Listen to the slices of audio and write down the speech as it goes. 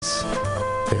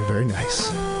They're very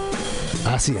nice.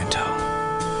 Asiento.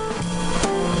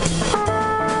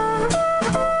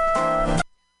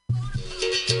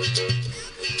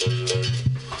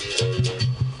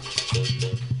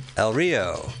 El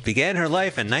Rio began her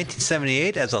life in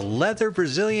 1978 as a leather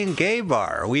Brazilian gay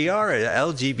bar. We are an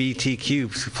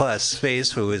LGBTQ plus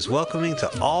space who is welcoming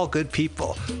to all good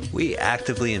people. We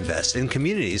actively invest in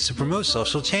communities to promote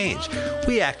social change.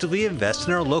 We actively invest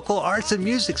in our local arts and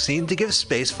music scene to give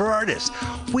space for artists.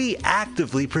 We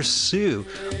actively pursue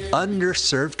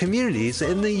underserved communities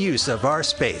in the use of our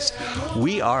space.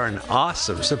 We are an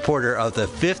awesome supporter of the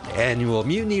 5th annual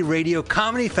Mutiny Radio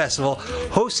Comedy Festival,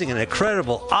 hosting an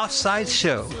incredible off-site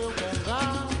show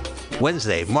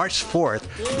Wednesday, March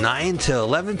 4th, 9 to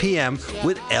 11 p.m.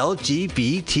 with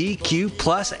LGBTQ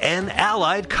plus and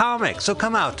allied comics. So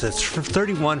come out to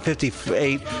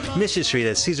 3158 Mission Street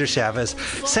at Cesar Chavez,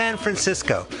 San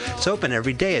Francisco. It's open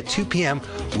every day at 2 p.m.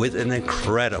 with an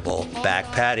incredible back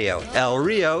patio. El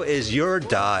Rio is your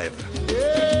dive.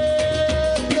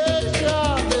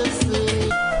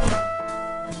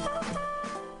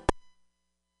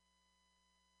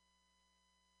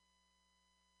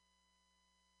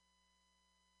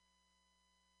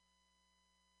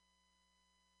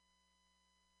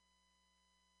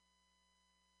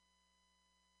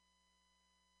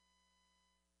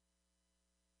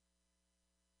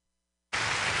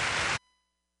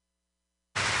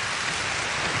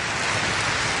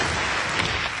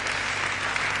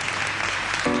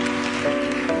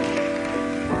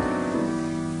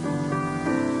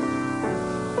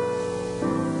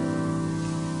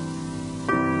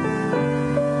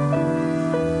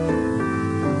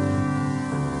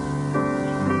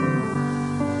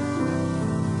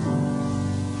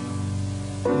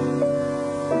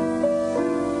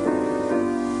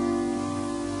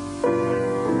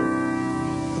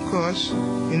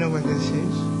 You know what this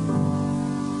is?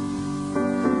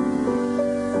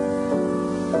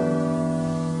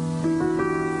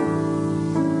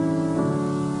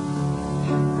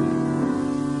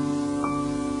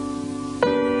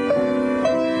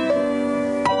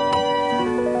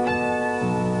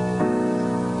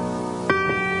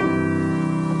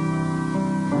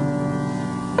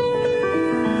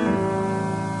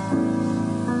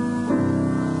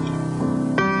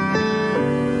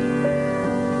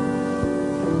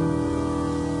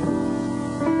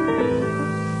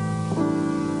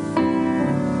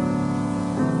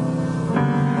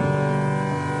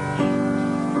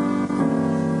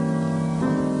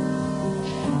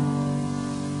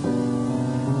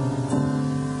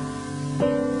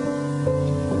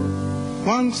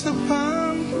 Once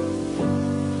upon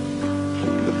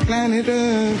the planet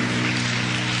Earth,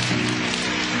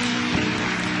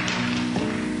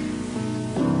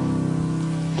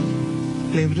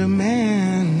 lived a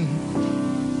man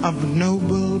of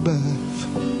noble birth,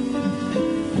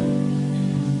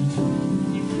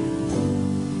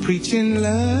 preaching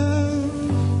love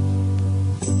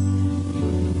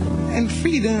and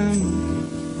freedom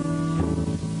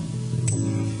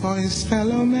for his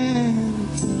fellow man.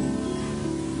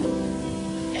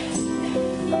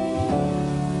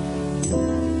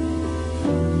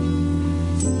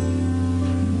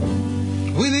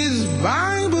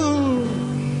 Bible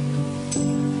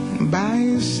by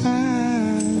his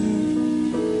side,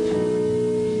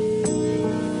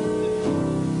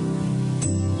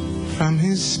 from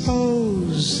his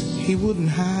foes he wouldn't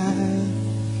hide.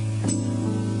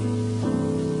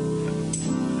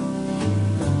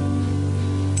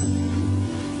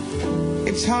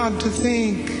 It's hard to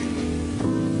think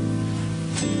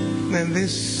that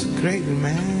this great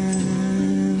man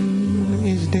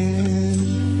is dead.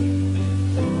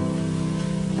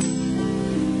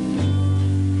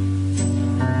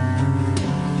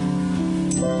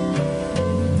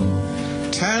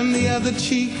 Turn the other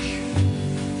cheek,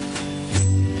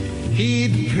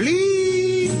 he'd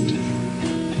plead.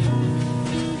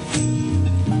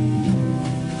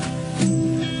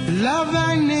 Love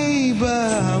thy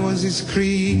neighbor was his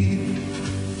creed.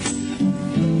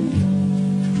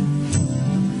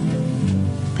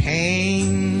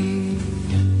 Pain,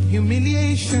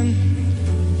 humiliation,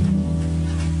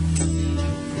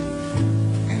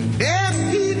 and death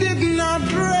he did not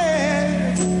dread.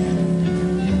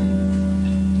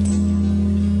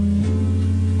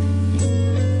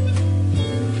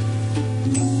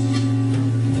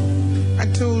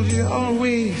 Told you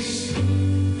always,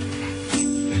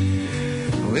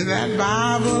 with that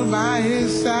Bible by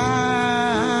his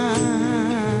side,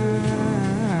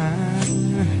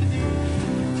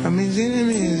 from his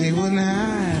enemies he wouldn't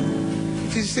hide.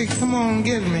 He said, come on,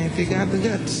 get me if you got the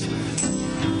guts.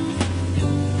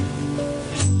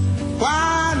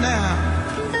 Why now?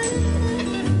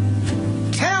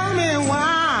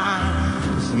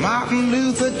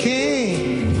 Luther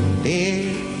King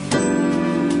did.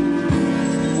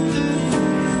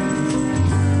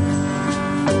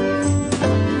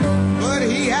 But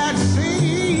he had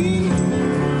seen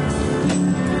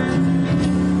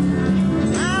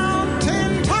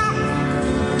mountain top,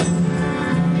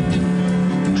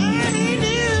 and he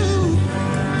knew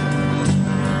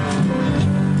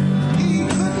he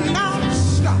could not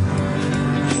stop.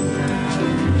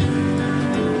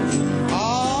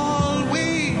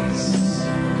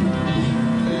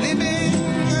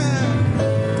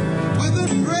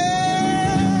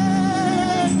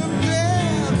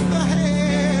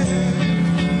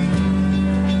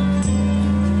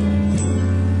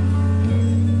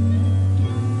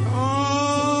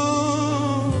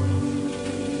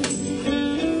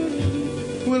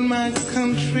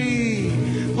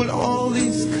 Will all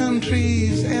these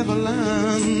countries ever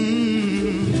learn?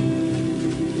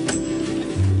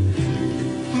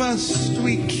 Must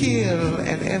we kill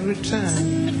at every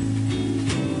turn?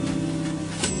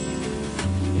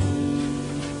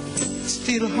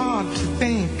 Still hard to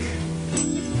think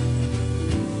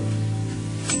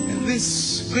that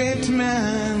this great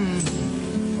man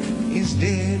is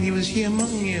dead. He was here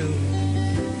among you,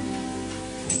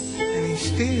 and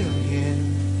he's still here.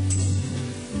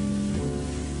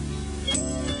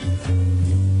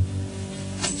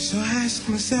 So I ask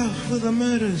myself, will the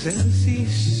murders ever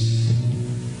cease?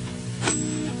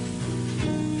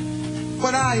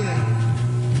 What are you?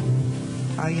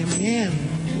 Are you men?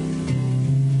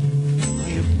 Are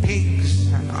you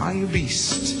pigs? And are you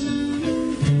beasts?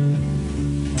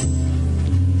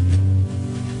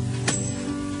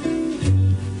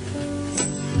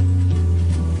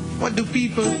 What do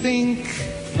people think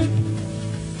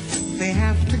they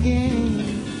have to gain?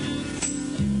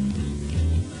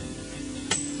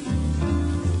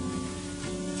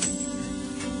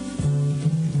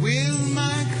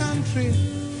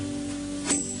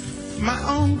 My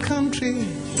own country,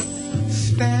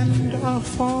 stand or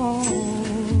fall?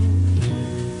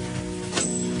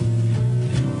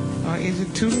 Or is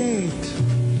it too late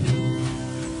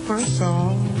for us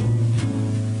all?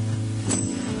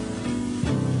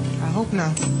 I hope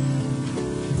not.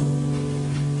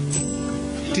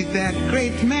 Did that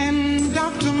great man,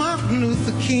 Dr. Martin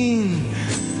Luther King,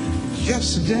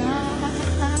 just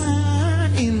die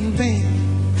in vain?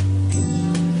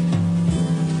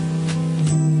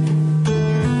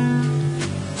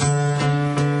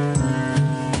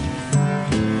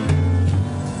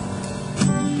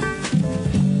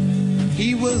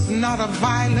 He was not a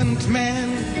violent man.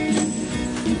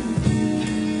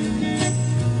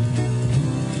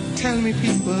 Tell me,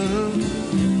 people,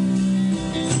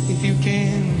 if you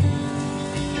can.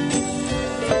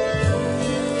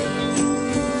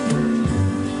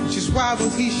 Just why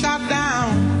was he shot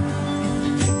down?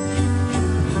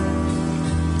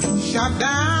 Shot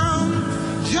down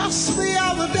just the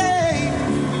other day.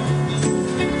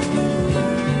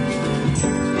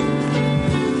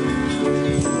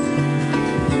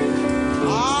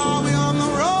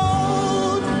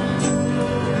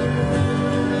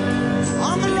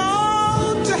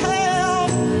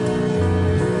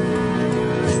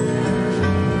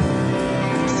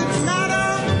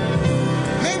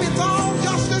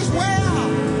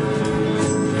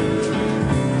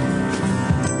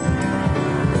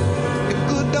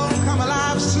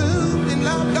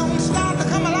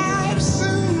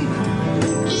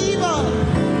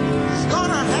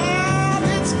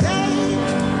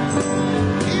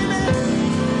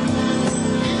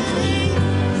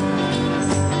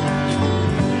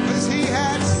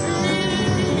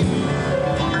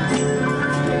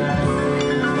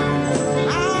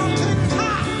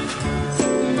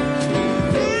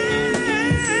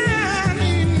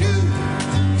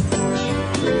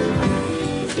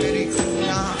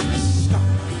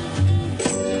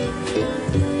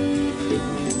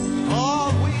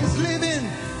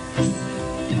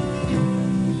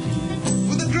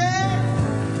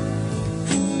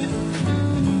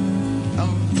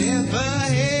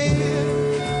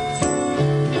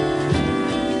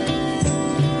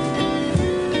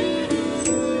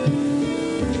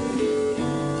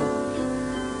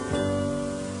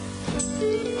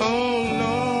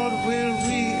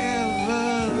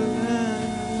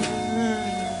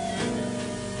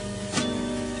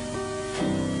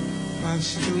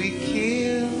 Do we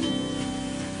kill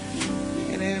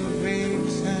at every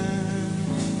time?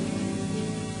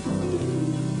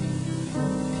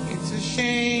 It's a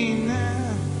shame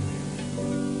now,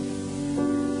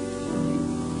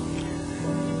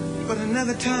 but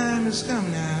another time has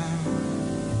come now.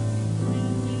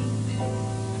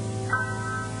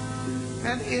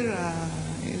 That era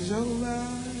is over.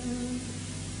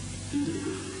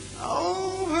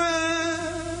 over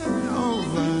and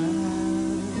over,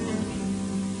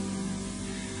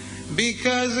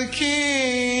 because the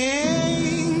King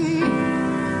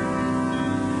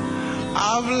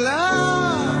of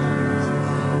love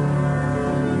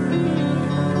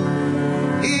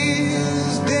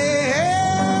is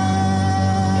dead.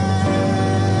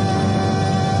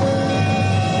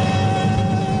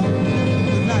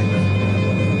 Good night.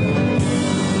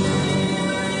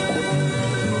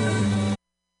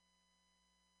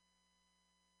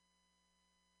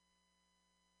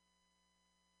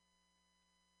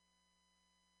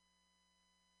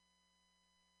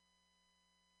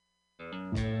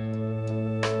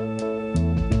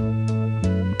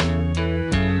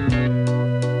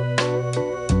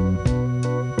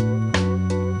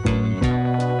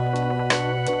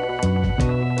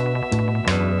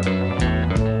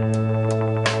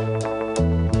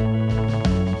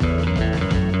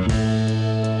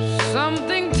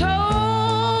 Something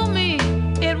told me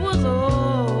it was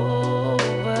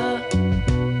over.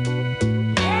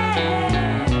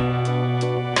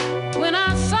 When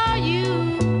I saw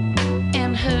you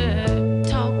and her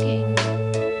talking,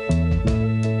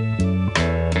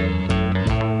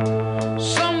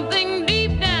 something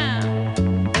deep down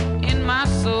in my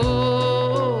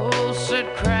soul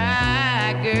said,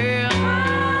 cry, girl.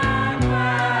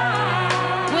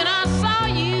 When I saw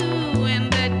you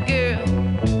and that girl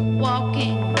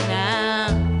walking now,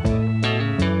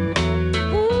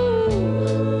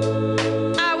 ooh,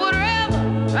 I would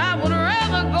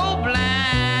rather go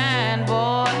blind,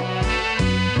 boy,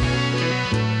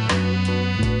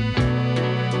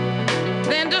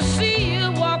 than to see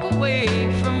you walk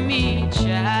away from me,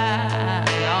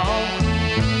 child.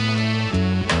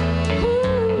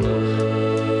 Ooh.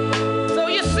 So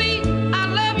you see, I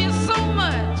love you so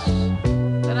much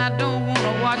that I don't want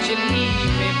to watch you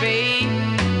leave me, babe.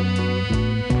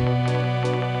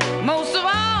 Most of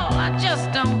all, I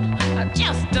just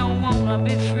don't wanna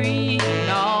be free,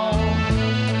 no.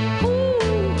 Ooh,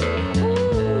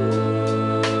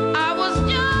 ooh. I was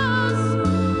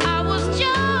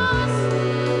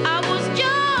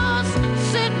just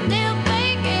sitting there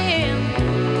thinking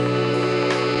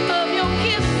of your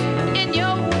kiss and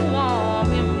your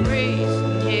warm embrace,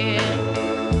 yeah.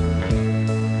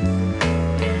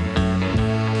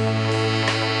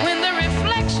 When the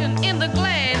reflection in the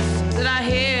glass that I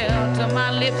held to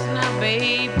my lips now,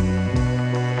 babe,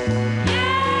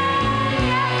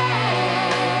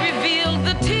 revealed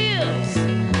the tears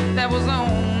that was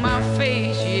on my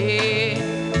face, yeah.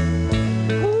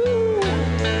 Ooh,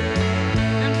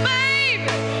 and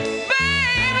baby,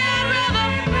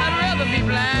 I'd rather be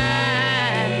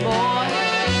blind, boy,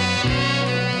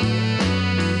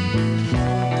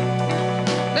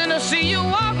 than to see you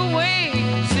walk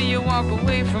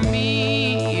away from me,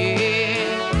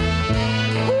 yeah.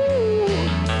 Ooh,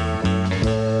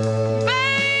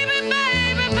 baby,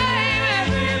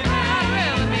 I'd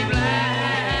rather be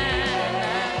blind.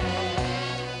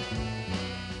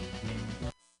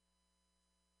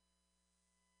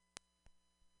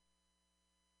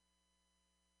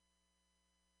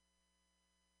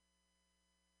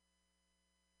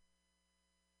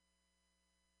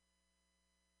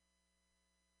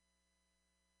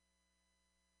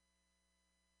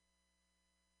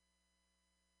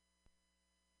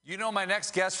 You know my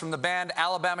next guest from the band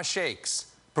Alabama Shakes,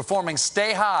 performing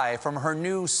Stay High from her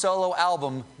new solo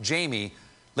album, Jamie.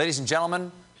 Ladies and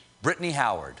gentlemen, Brittany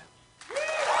Howard.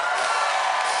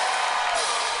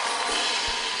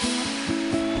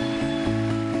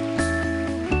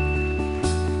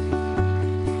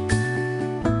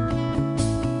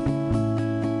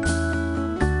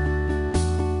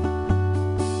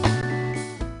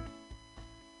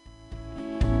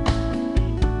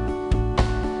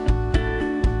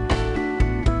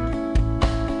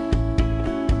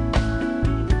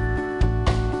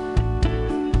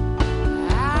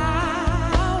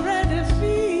 I already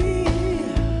feel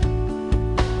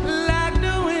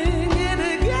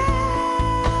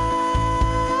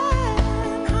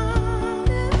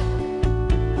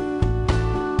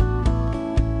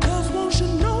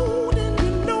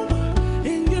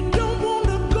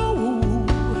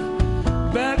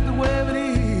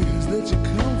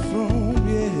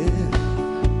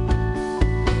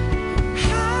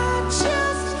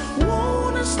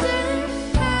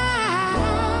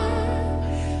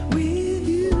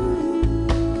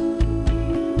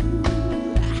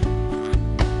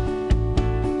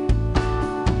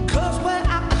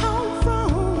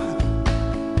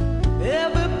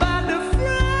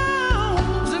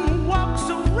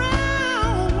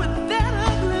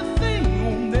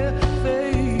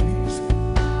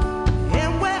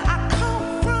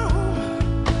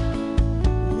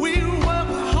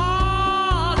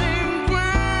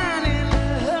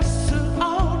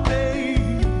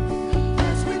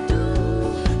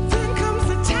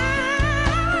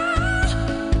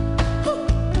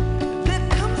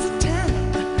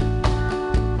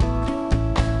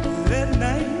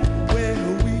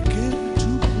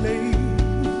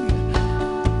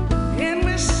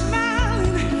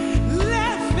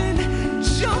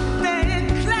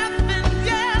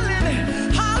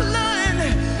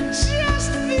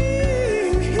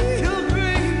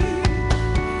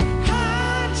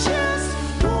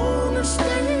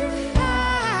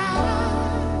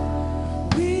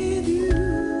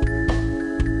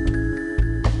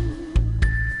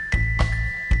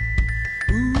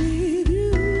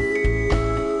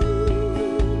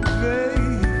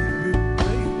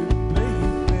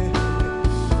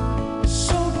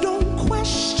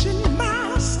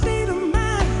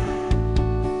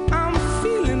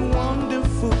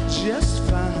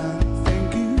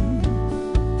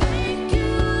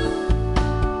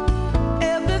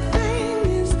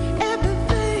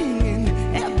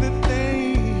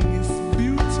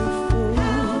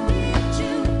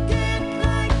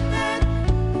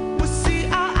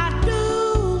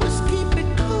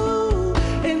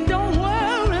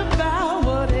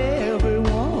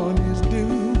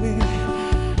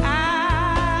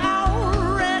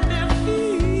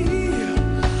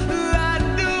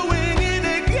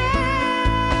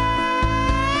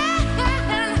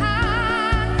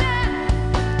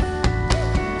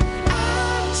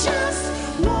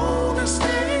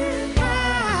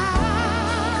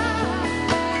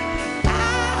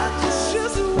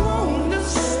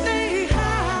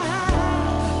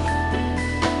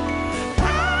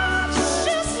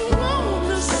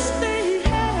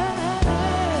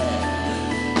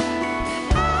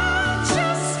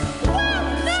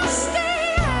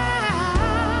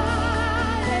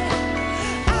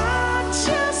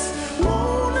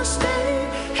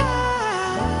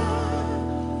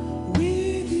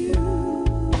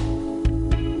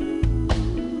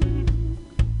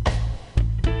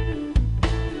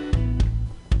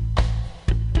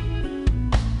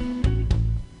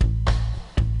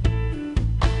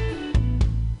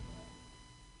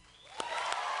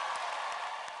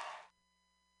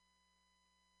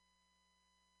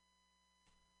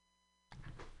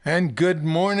And good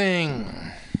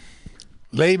morning,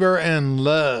 Labor and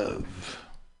Love,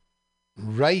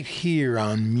 right here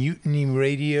on Mutiny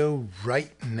Radio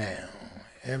right now,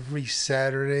 every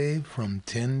Saturday from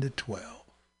 10 to 12.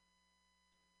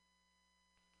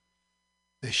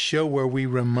 The show where we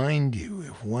remind you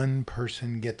if one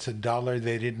person gets $1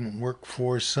 they didn't work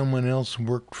for, someone else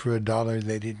worked for $1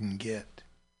 they didn't get.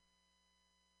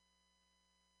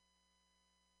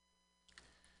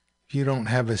 If you don't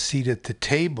have a seat at the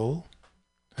table,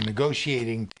 a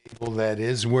negotiating table, that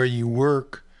is, where you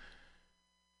work,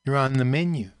 you're on the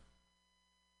menu.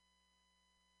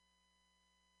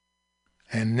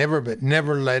 And never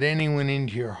let anyone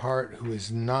into your heart who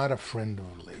is not a friend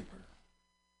of labor.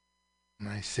 When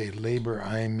I say labor,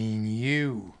 I mean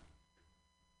you.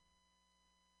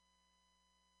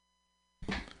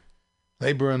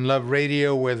 Labor and Love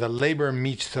Radio, where the labor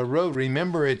meets the road.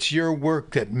 Remember, it's your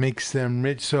work that makes them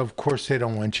rich, so of course they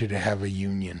don't want you to have a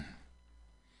union.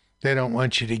 They don't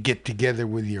want you to get together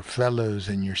with your fellows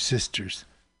and your sisters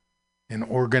and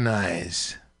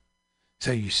organize,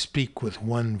 so you speak with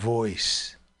one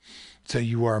voice, so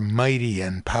you are mighty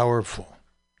and powerful.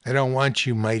 They don't want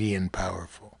you mighty and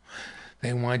powerful.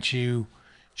 They want you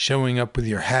showing up with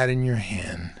your hat in your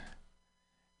hand,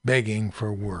 begging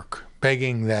for work.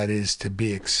 Begging, that is, to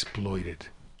be exploited.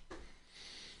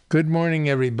 Good morning,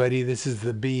 everybody. This is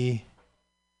the B.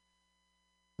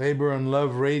 Labor and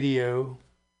Love Radio.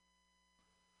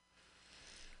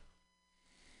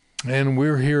 And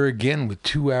we're here again with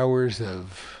 2 hours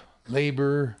of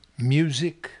labor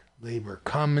music, labor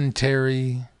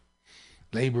commentary,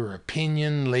 labor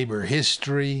opinion, labor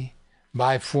history,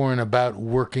 by, for, and about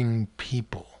working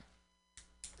people.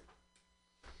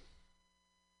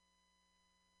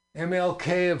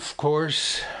 MLK, of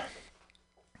course,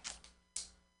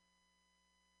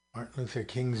 Martin Luther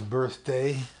King's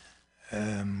birthday.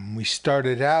 We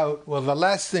started out, well, the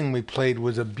last thing we played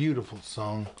was a beautiful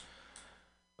song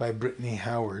by Brittany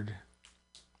Howard,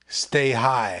 Stay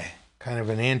High, kind of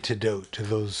an antidote to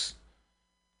those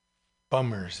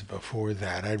bummers before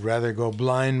that. I'd Rather Go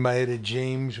Blind by Etta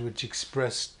James, which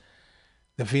expressed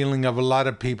the feeling of a lot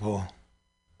of people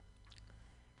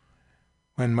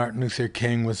when Martin Luther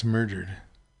King was murdered.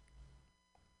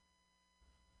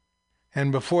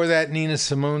 And before that, Nina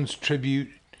Simone's tribute,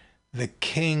 The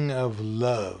King of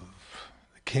Love.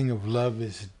 The King of Love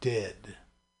is dead.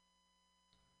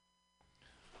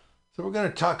 So we're going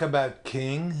to talk about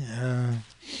King.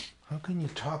 How can you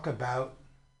talk about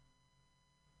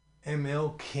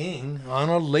ML King on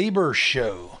a labor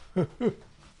show?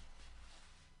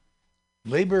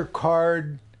 Labor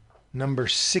card number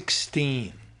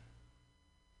 16.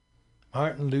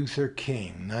 Martin Luther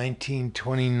King,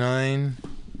 1929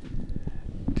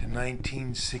 to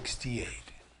 1968.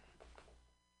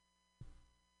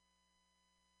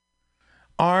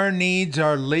 Our needs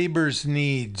are labor's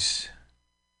needs.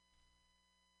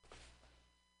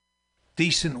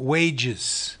 Decent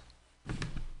wages,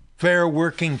 fair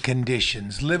working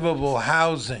conditions, livable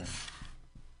housing,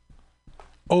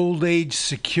 old age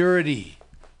security,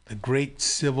 the great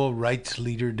civil rights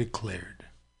leader declared.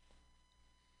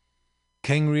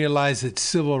 King realized that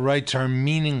civil rights are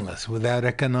meaningless without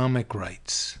economic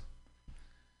rights.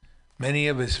 Many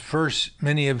of his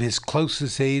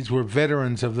closest aides were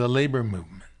veterans of the labor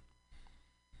movement.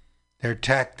 Their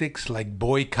tactics, like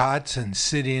boycotts and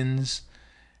sit-ins,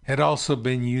 had also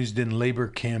been used in labor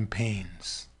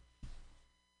campaigns.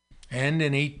 And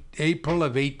in April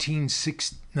of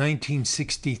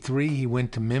 1963, he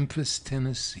went to Memphis,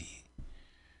 Tennessee,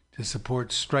 to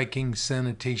support striking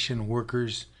sanitation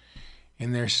workers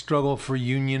in their struggle for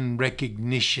union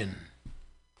recognition.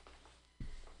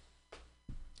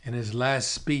 In his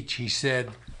last speech, he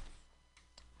said,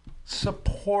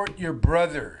 "Support your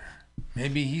brother.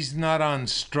 Maybe he's not on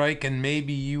strike and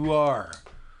maybe you are.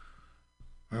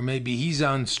 Or maybe he's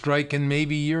on strike and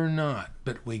maybe you're not.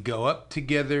 But we go up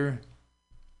together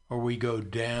or we go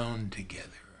down together."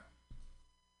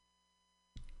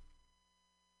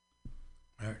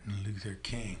 Martin Luther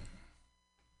King.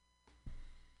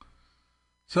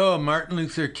 So, Martin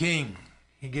Luther King,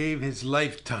 he gave his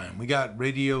lifetime. We got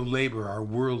Radio Labor, our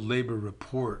World Labor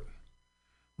Report.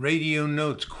 Radio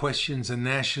Notes, questions the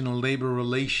National Labor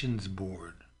Relations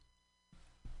Board.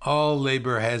 All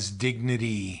labor has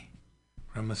dignity,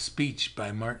 from a speech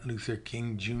by Martin Luther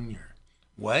King Jr.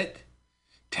 What?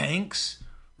 Tanks?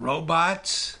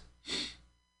 Robots?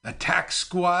 Attack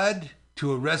squad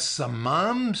to arrest some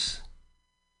moms?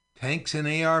 Tanks and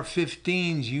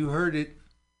AR-15s, you heard it.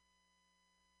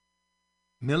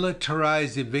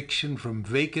 Militarized eviction from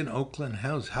vacant Oakland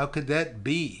house. How could that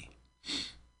be?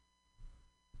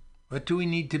 What Do We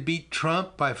Need to Beat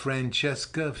Trump by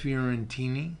Francesca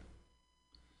Fiorentini.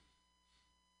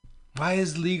 Why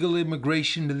is legal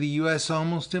immigration to the U.S.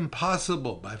 almost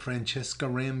impossible by Francesca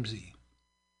Ramsey.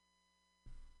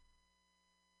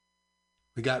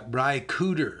 We got Bry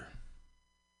Cooter.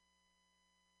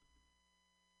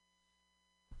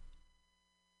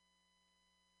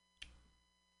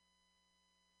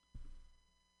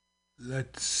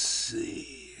 Let's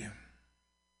see.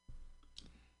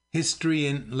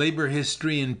 Labor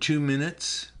history in 2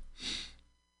 minutes.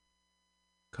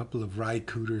 A couple of Bry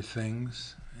Cooter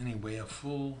things. Anyway, a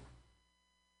full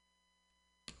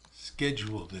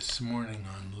schedule this morning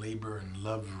on Labor and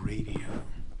Love Radio.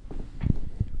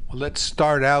 Well, let's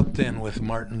start out then with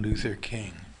Martin Luther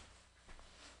King.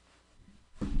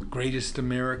 Greatest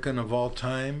American of all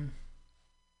time?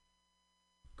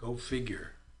 Go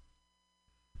figure.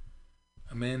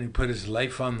 A man who put his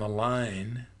life on the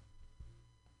line.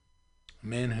 A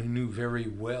man who knew very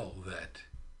well that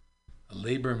the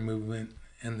labor movement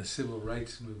and the civil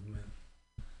rights movement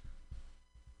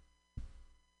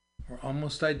were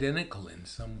almost identical in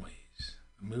some ways.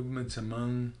 The movements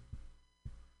among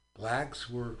blacks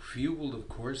were fueled, of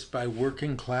course, by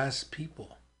working class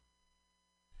people.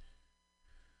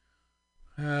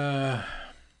 Listen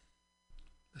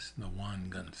to Juan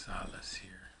Gonzalez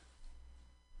here.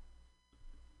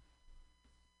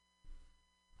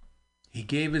 He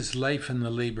gave his life in the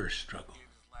labor struggle. In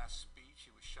his last speech,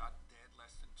 he was shot dead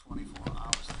less than 24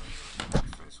 hours later.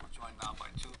 We're joined now by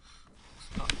two.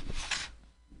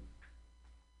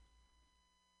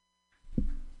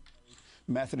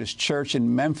 Methodist Church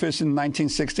in Memphis in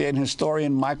 1968,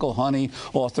 historian Michael Honey,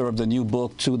 author of the new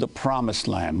book, To the Promised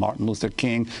Land, Martin Luther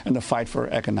King and the Fight for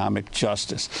Economic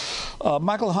Justice.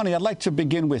 Michael Honey, I'd like to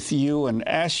begin with you and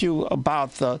ask you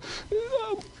about the...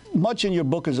 much in your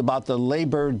book is about the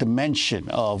labor dimension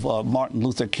of Martin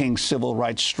Luther King's civil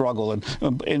rights struggle.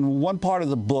 And in one part of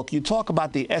the book, you talk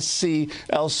about the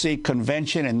SCLC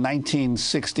convention in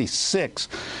 1966,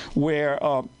 where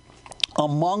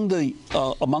among the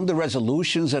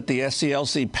resolutions that the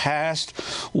SCLC passed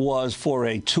was for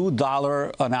a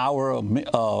 $2 an hour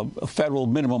federal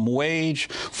minimum wage,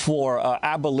 for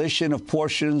abolition of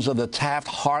portions of the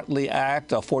Taft-Hartley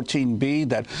Act, 14B,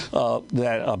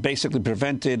 that basically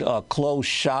prevented closed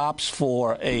shops,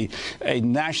 for a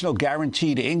national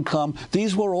guaranteed income.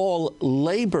 These were all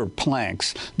labor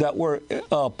planks that were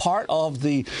part of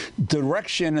the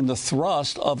direction and the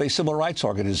thrust of a civil rights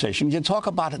organization. You talk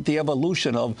about the evolution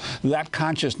of that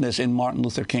consciousness in Martin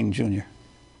Luther King, Jr.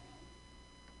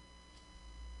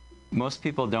 Most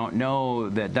people don't know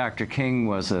that Dr. King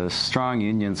was a strong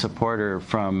union supporter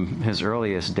from his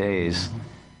earliest days.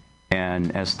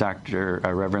 And as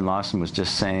Reverend Lawson was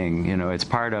just saying, you know, it's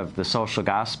part of the social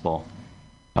gospel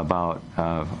about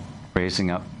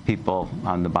raising up people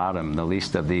on the bottom, the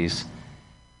least of these.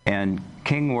 And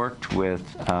King worked with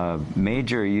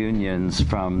major unions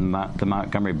from the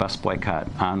Montgomery bus boycott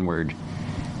onward.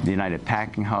 The United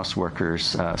Packing House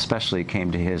Workers especially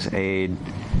came to his aid,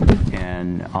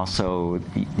 and also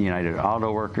the United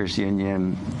Auto Workers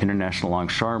Union, International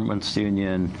Longshoremen's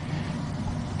Union.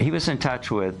 He was in touch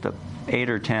with 8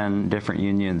 or 10 different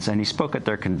unions, and he spoke at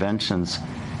their conventions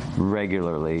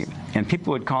regularly. And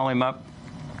people would call him up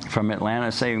from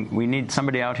Atlanta saying, we need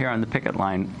somebody out here on the picket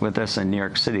line with us in New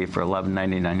York City for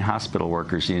 1199 Hospital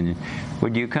Workers Union.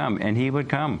 Would you come? And he would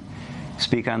come,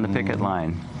 speak on the picket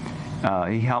line.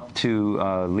 He helped to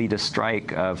lead a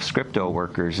strike of Scripto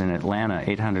workers in Atlanta,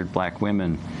 800 black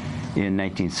women, in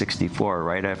 1964,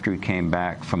 right after he came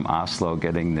back from Oslo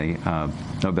getting the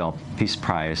Nobel Peace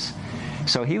Prize.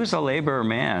 So he was a labor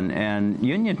man, and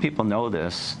union people know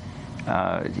this.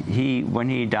 When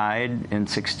he died in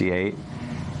 '68,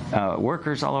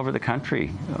 workers all over the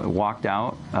country walked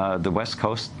out. The West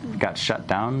Coast got shut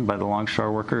down by the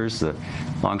longshore workers. The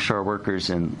longshore workers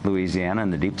in Louisiana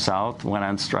and the Deep South went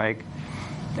on strike.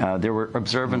 There were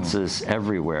observances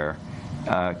everywhere.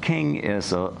 King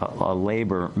is a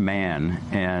labor man,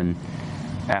 and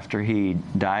after he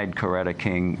died, Coretta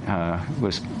King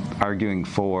was arguing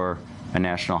for a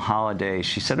national holiday.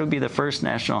 She said it would be the first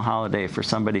national holiday for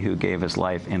somebody who gave his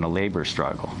life in a labor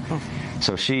struggle.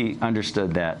 So she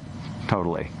understood that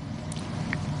totally.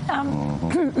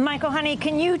 Michael Honey,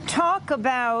 can you talk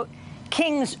about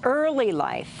King's early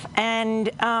life and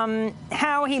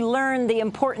how he learned the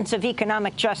importance of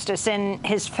economic justice in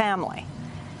his family?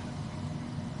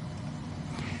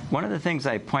 One of the things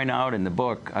I point out in the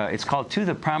book, it's called To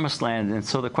the Promised Land, and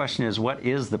so the question is, what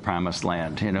is the Promised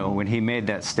Land? You know, when he made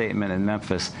that statement in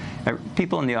Memphis,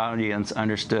 people in the audience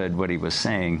understood what he was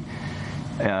saying.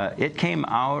 It came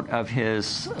out of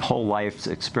his whole life's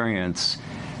experience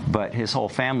but his whole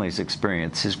family's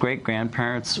experience. His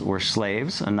great-grandparents were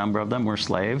slaves. A number of them were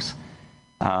slaves.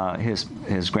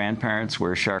 His grandparents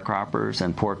were sharecroppers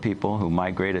and poor people who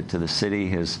migrated to the city.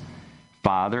 His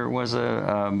father was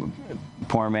a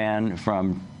poor man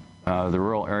from the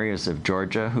rural areas of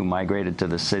Georgia who migrated to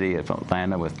the city of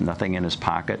Atlanta with nothing in his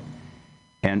pocket.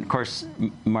 And, of course,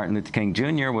 Martin Luther King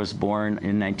Jr. was born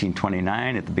in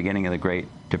 1929 at the beginning of the Great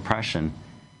Depression.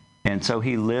 And so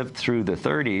he lived through the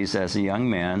 30s as a young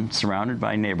man, surrounded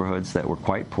by neighborhoods that were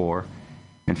quite poor.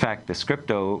 In fact, the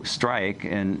Scripto strike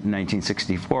in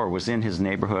 1964 was in his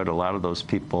neighborhood. A lot of those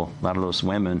people, a lot of those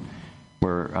women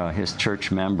were his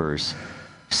church members.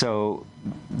 So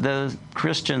the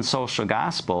Christian social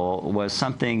gospel was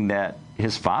something that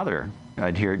his father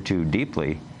adhered to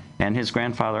deeply, and his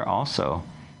grandfather also.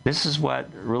 This is what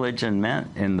religion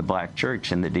meant in the black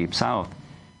church in the Deep South,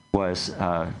 was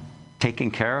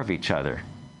taking care of each other.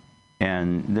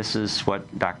 And this is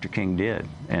what Dr. King did.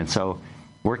 And so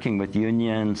working with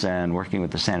unions and working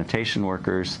with the sanitation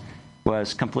workers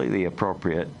was completely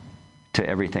appropriate to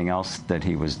everything else that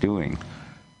he was doing.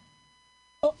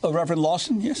 Reverend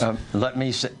Lawson, yes? Let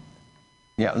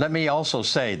me also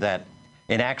say that,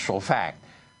 in actual fact,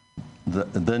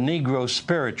 the Negro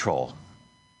spiritual,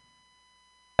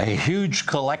 a huge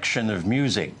collection of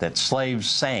music that slaves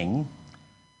sang,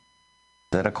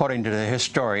 that according to the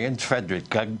historians, Frederick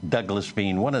Douglass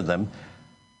being one of them,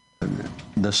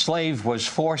 the slave was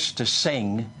forced to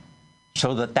sing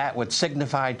so that that would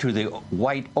signify to the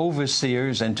white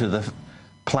overseers and to the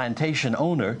plantation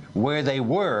owner where they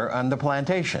were on the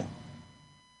plantation.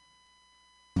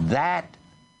 That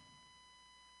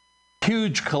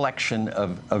huge collection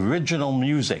of original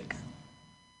music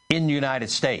in the United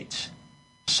States,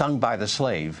 sung by the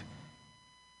slave,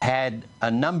 had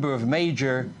a number of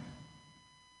major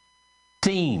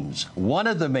themes. One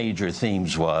of the major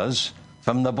themes was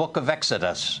from the book of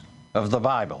Exodus of the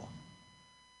Bible.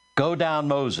 Go down,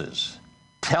 Moses.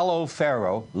 Tell, O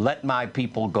Pharaoh, let my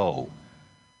people go.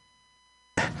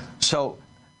 So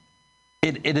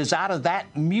it is out of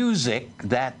that music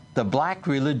that the black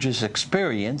religious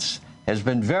experience has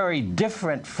been very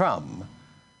different from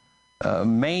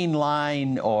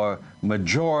mainline or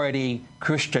majority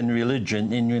Christian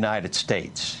religion in the United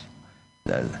States.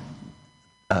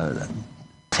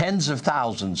 Tens of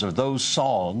thousands of those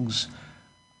songs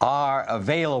are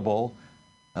available,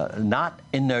 not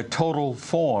in their total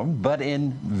form, but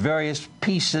in various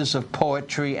pieces of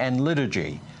poetry and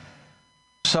liturgy.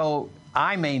 So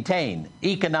I maintain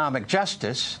economic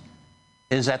justice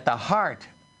is at the heart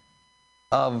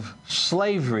of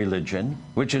slave religion,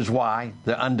 which is why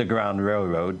the Underground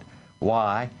Railroad,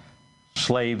 why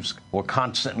slaves were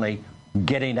constantly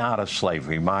getting out of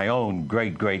slavery. My own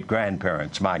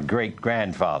great-great-grandparents, my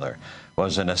great-grandfather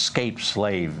was an escaped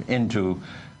slave into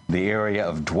the area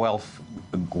of Guelph,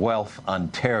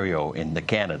 Ontario in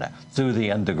Canada through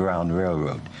the Underground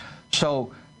Railroad.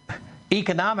 So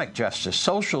economic justice,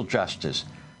 social justice,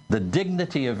 the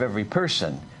dignity of every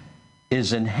person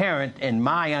is inherent in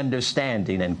my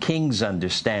understanding and King's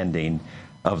understanding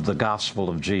of the gospel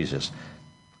of Jesus.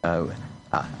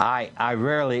 I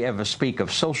rarely ever speak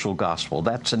of social gospel.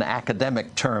 That's an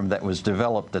academic term that was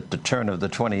developed at the turn of the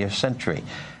 20th century.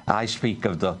 I speak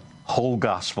of the whole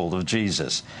gospel of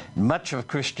Jesus. Much of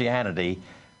Christianity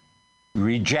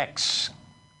rejects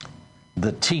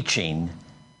the teaching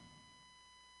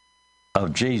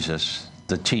of Jesus,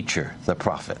 the teacher, the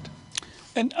prophet.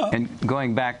 And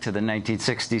going back to the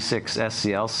 1966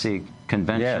 SCLC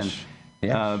convention,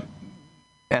 yes.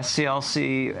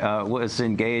 SCLC was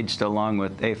engaged along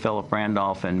with A. Philip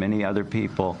Randolph and many other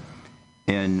people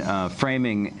in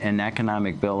framing an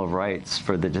economic Bill of Rights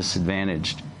for the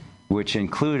disadvantaged, which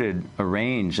included a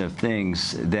range of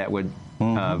things that would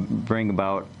bring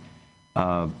about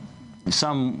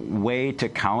some way to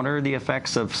counter the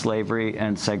effects of slavery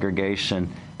and segregation.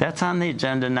 That's on the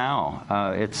agenda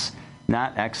now. It's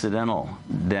not accidental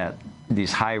that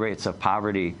these high rates of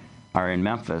poverty are in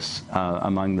Memphis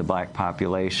among the black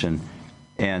population.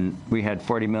 And we had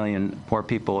 40 million poor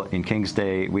people in King's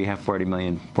Day. We have 40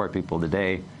 million poor people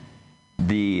today.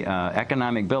 The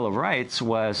Economic Bill of Rights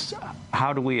was,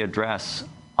 how do we address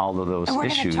all of those issues? And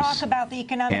we're going to talk about the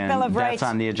Economic Bill of Rights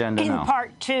on the agenda in now.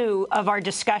 part 2 of our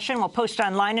discussion. We'll post it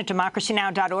online at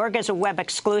democracynow.org as a web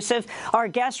exclusive. Our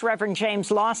guests, Reverend James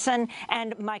Lawson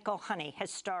and Michael Honey,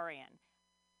 historian.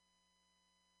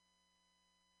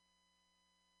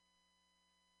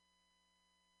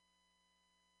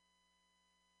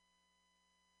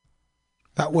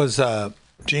 That was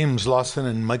James Lawson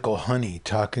and Michael Honey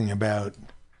talking about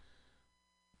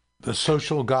the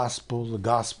social gospel, the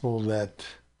gospel that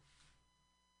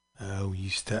We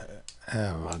used to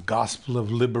have a gospel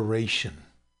of liberation.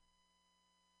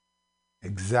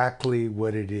 Exactly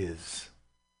what it is.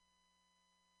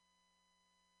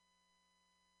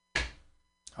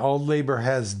 All labor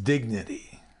has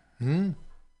dignity.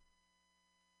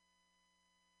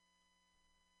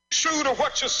 True to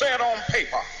what you said on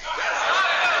paper.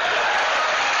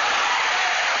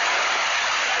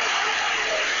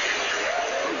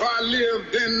 If I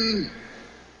lived in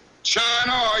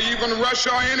China or even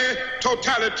Russia or any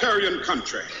totalitarian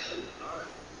country,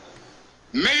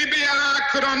 maybe I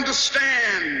could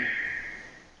understand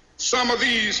some of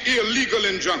these illegal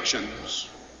injunctions.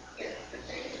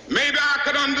 Maybe I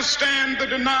could understand the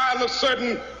denial of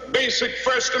certain basic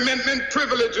First Amendment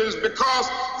privileges because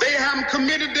they haven't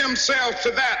committed themselves to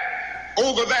that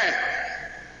over there.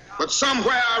 But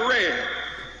somewhere I read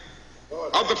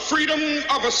of the freedom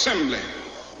of assembly.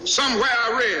 Somewhere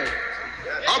I read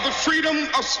of the freedom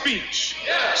of speech.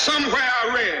 Somewhere I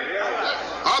read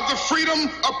of the freedom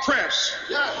of press.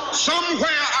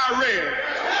 Somewhere I read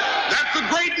that the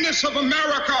greatness of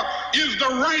America is the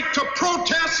right to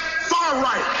protest far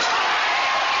right.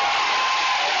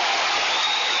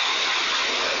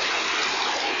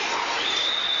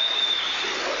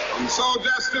 And so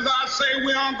just as I say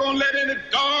we aren't going to let any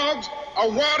dogs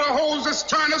or water hoses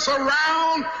turn us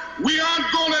around, we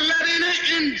aren't going to let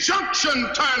any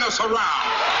injunction turn us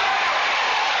around.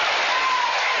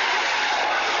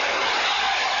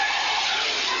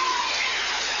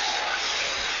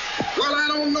 Well, I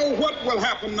don't know what will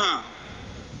happen now.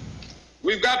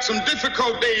 We've got some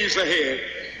difficult days ahead.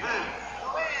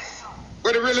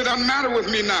 But it really doesn't matter with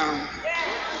me now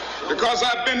because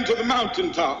I've been to the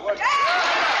mountaintop.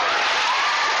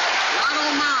 I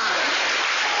don't mind.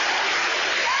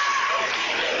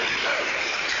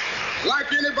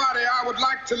 Like anybody, I would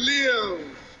like to live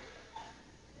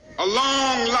a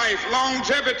long life.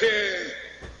 Longevity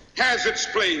has its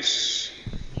place.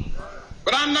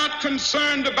 But I'm not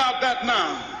concerned about that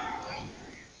now.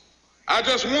 I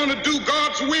just want to do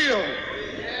God's will.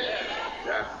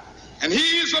 And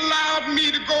He's allowed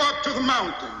me to go up to the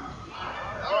mountain.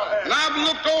 And I've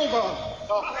looked over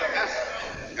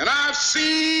and I've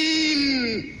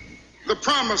seen the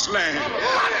promised land.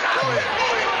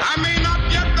 I may not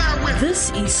get there with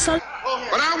it,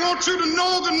 but I want you to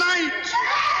know tonight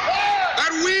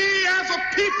that we as a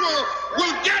people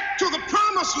will get to the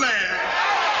promised land.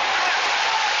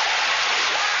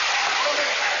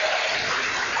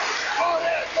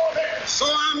 So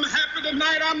I'm happy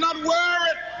tonight. I'm not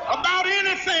worried about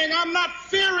anything. I'm not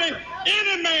fearing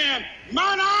any man.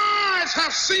 Mine eyes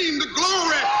have seen the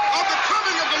glory of the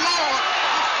coming of the Lord.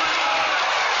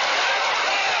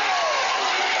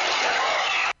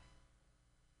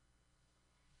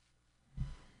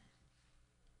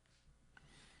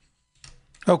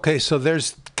 Okay, so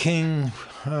there's King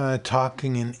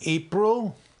talking in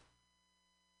April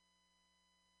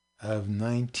of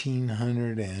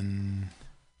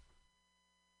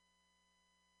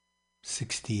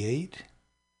 1968,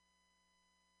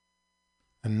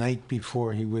 the night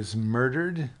before he was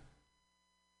murdered,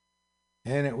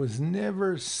 and it was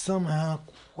never somehow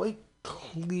quite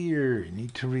clear. You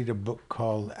need to read a book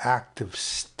called Act of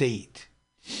State,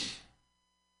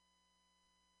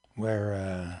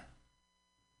 where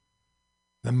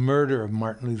the murder of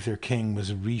Martin Luther King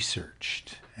was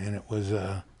researched, and it was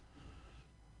a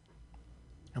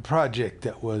project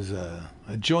that was a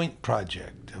joint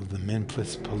project of the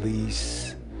Memphis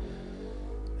police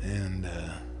and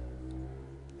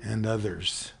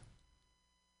others.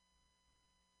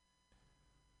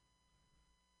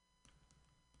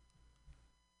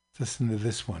 Listen to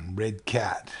this one, Red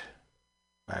Cat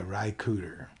by Ry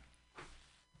Cooder.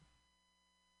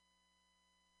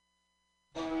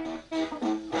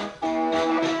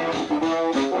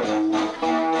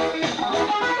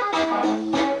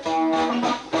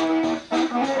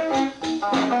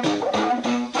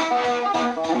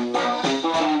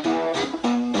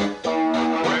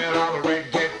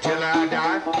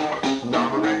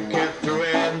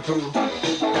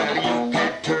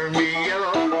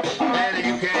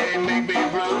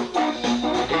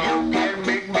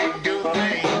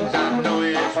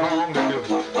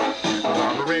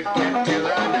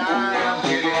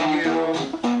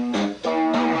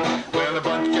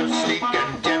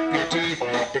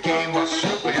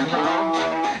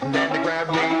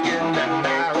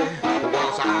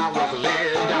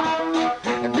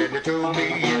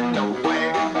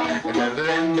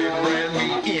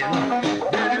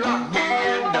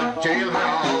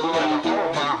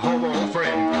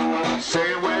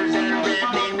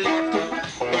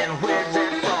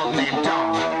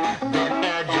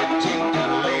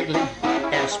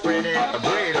 Spread it, a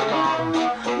braid along.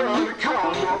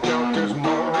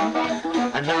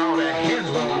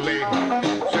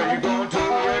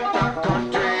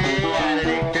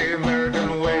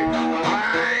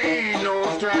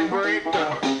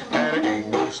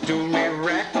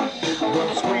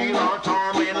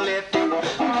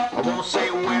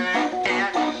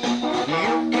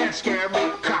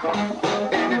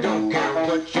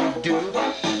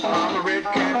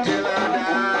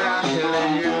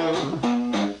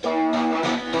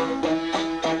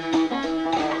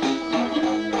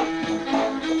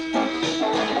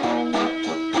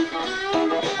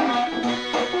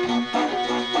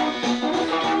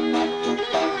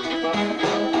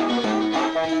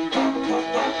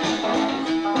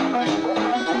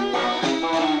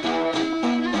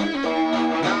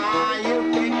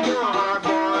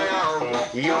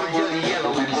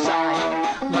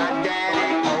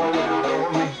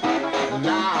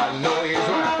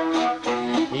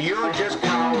 were just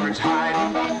cowards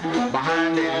hiding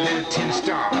behind a little tin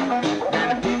star.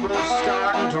 And the people are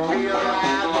starting to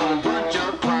realize what a bunch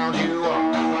of clowns you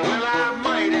are. Well, I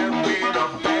might have been a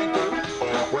banker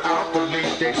without the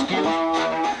least excuse.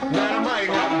 That I might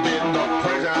have been the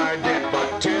president,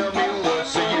 but tell me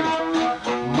what's the use?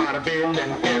 Might have been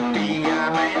an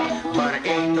FBI man, but I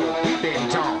ain't no peeping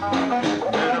Tom.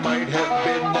 That I might have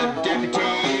been the deputy,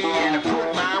 and I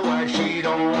put my white sheet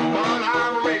on. But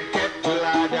I'm a red cap till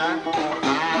I die.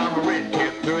 I'm a red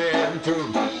cap through and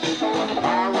through.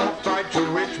 I will fight your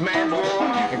rich man's war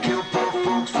and kill poor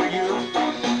folks for you.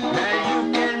 Now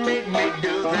you can make me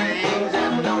do things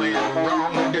that know it's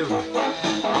wrong to do.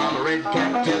 I'm a red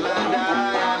cap till I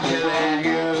die, I'm telling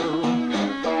you.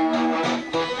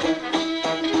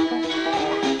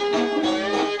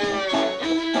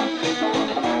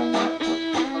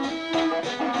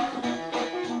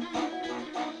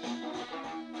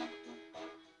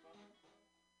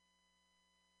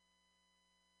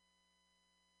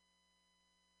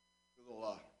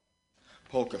 Little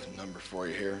polka number for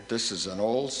you here. This is an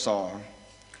old song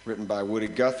written by Woody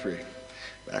Guthrie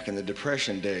back in the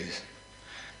Depression days,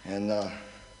 and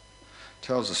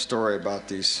tells a story about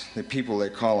the people. They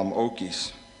call them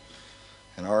Okies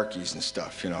and Arkies and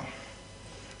stuff, you know,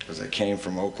 because they came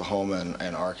from Oklahoma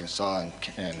and Arkansas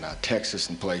and Texas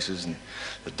and places, and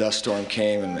the dust storm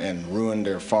came and ruined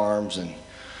their farms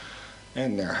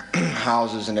and their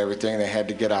houses and everything. They had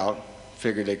to get out,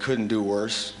 figured they couldn't do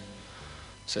worse.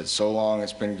 Said, so long,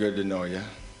 it's been good to know you.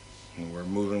 And we're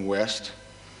moving west.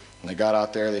 And they got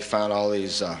out there, they found all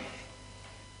these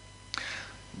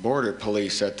border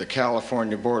police at the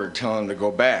California border telling them to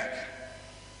go back.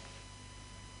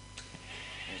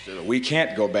 They said, we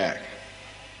can't go back.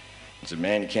 I said,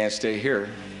 man, you can't stay here.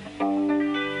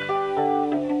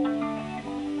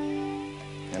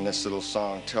 And this little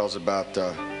song tells about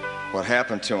what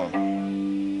happened to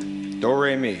him. Do,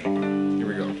 re, mi. Here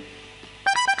we go.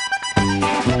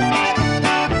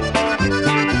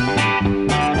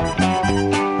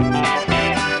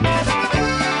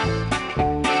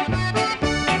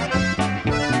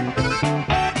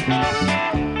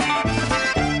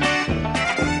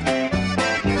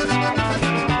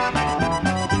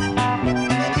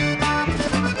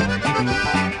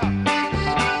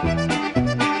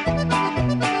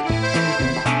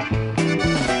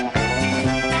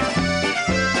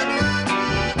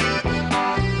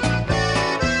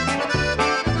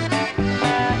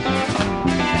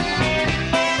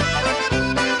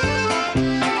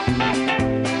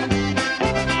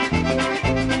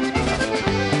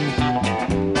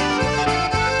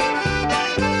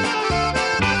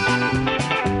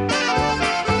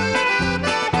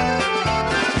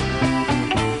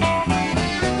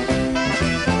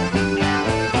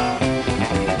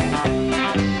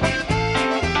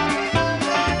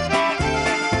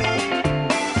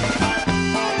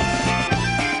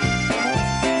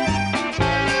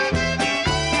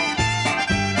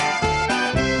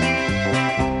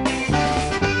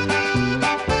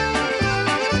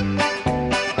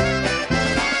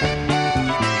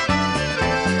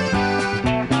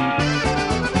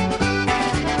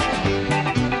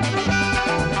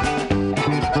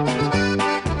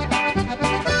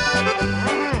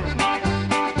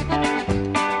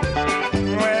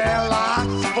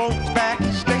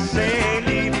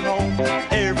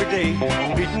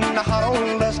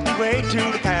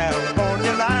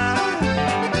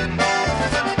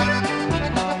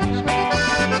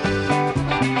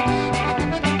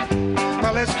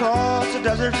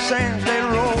 Sands they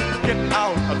roll, get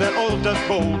out of that old dust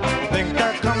bowl. Think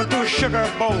they're coming to a sugar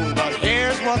bowl, but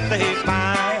here's what they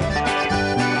find.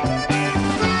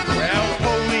 Well, the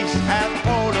police at the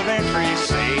port of entry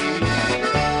say,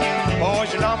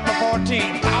 boys, you're number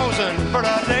 14,000 for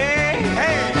the day.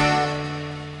 Hey,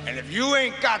 and if you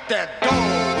ain't got that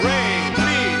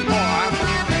do-re-mi, boy,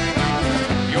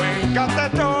 you ain't got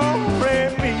that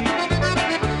do-re-mi,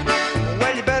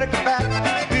 well, you better come back.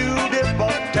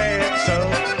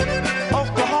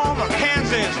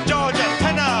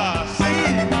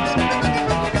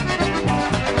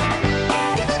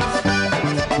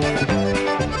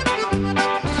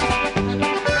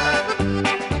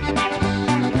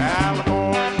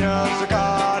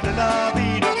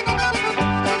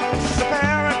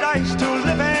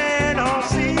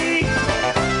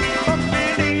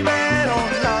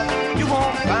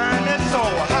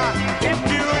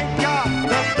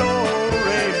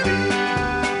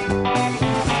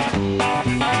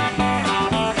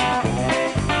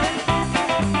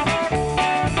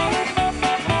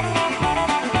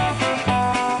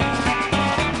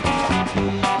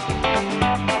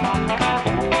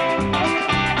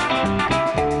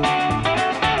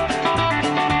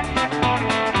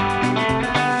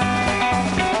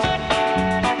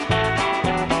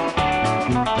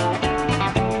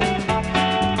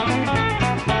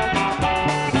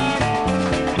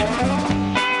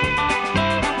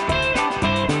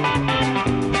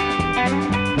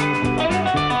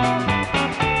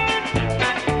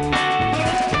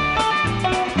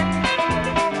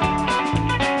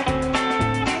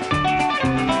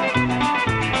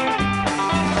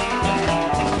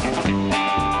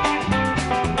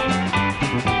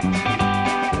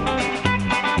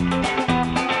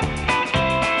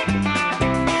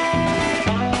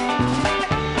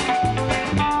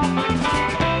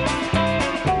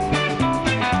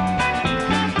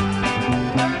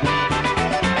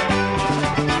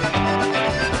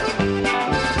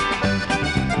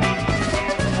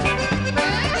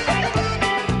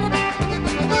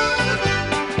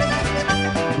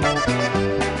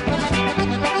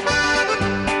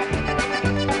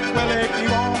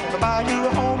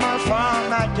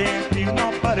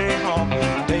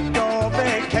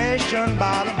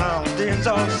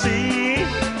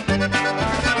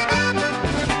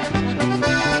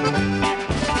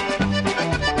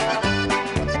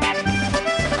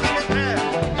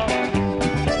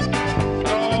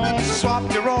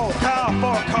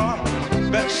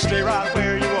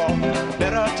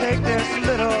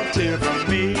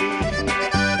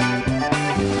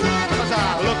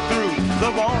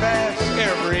 fast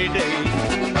every day.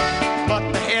 But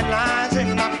the headlines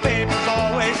in my papers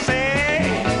always say,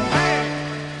 hey,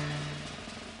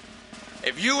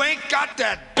 if you ain't got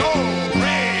that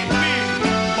do-re-mi,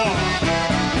 boy,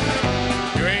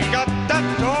 you ain't got that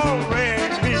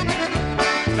do-re-mi,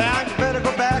 now you better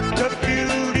go back to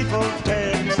beautiful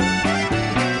Texas,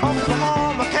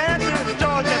 Oklahoma, Kansas,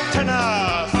 Georgia,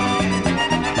 Tennessee.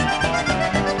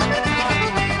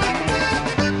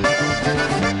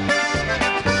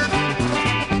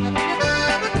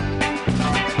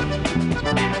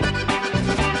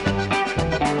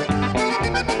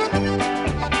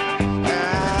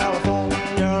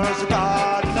 California's the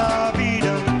Garden of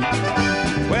Eden.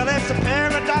 Well, it's a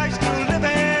paradise to live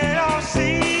in or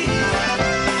see.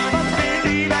 But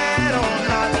believe it or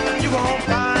not, you won't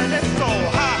find it so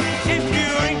hot if you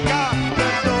ain't got the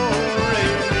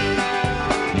do-re-mi.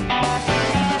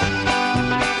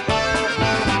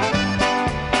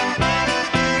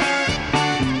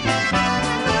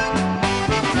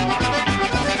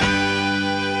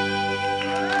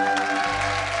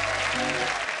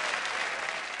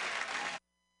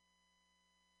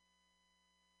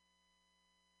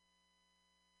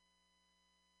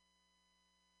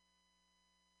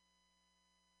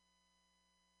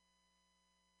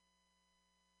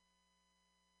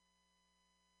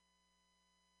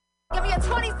 Give me a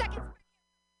 20 seconds.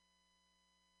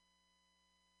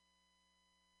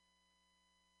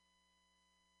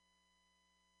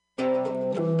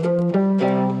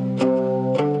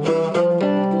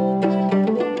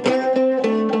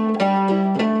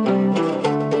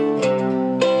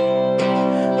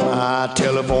 My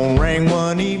telephone rang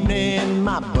one evening,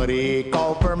 my buddy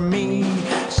called for me,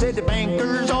 said the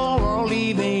bankers are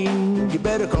leaving, you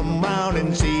better come round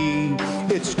and see.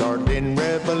 It started in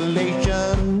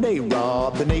Revelation, they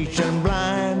robbed the nation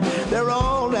blind, they're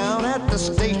all down at the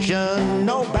station,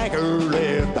 no banker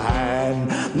left behind.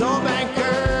 No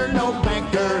banker, no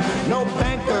banker, no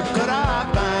banker could I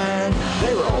find,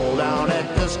 they were all down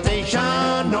at the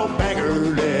station, no banker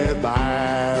left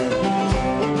behind.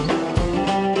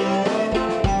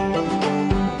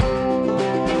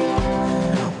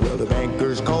 Well, the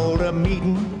bankers called a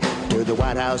meeting to the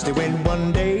White House. They went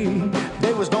one day.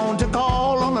 They was going to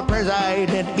call on the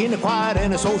president in a quiet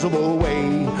and a sociable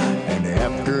way. And the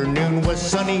afternoon was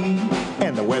sunny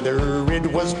and the weather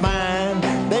it was fine.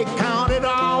 They counted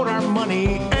all our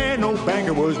money and no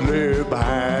banker was left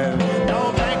behind.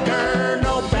 No banker,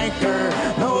 no banker,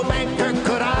 no banker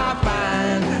could I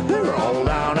find. They were all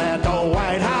down at the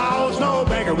White House. No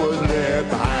banker was left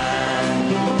behind.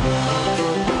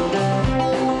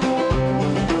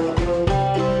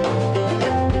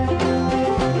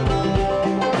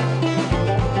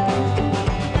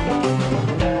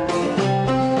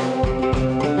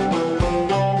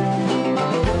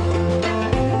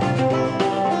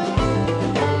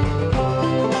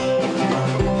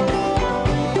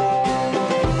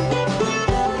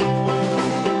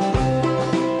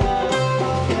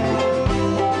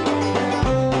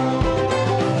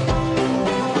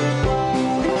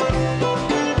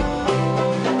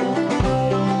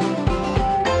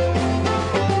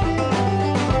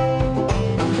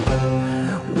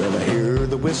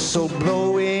 Whistle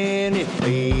blowing, it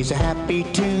plays a happy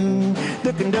tune.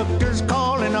 The conductor's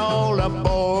calling all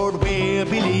aboard, we'll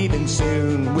be leaving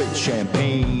soon. With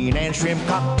champagne and shrimp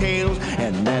cocktails,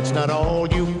 and that's not all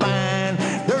you find.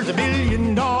 There's $1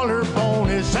 billion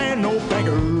bonus and no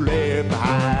banker left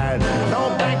behind.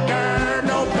 No banker,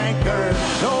 no banker,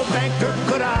 no banker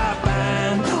could I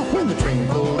find. When the train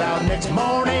pulled out next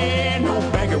morning, no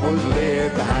banker was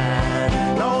left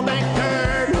behind. No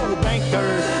banker, no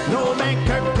banker, no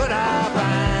banker could I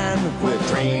find. When the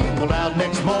train pulled out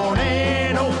next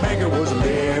morning, no banker was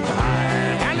left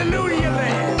behind. Hallelujah,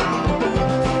 land.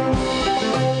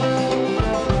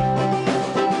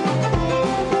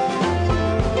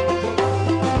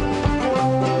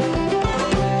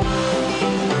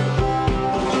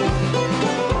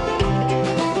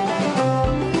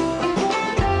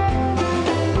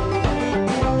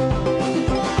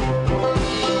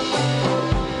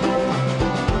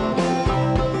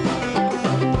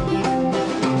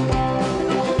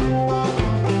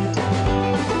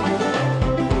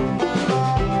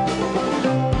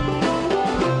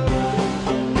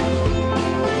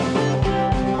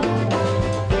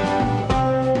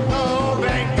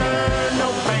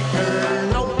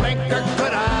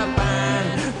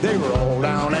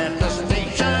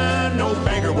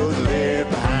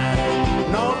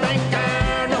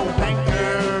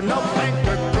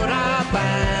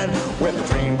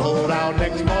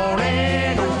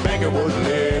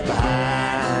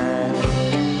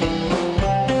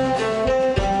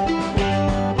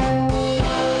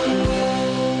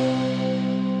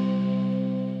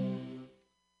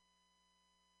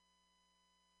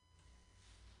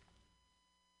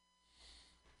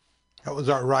 That was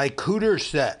our Ry Cooder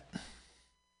set.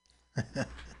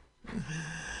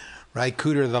 Ry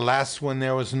Cooder, the last one,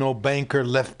 There Was No Banker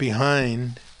Left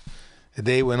Behind. The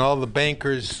day when all the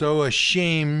bankers, so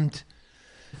ashamed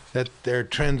that their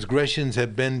transgressions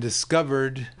had been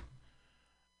discovered,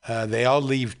 they all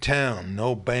leave town.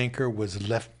 No banker was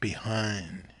left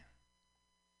behind.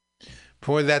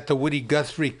 Before that, the Woody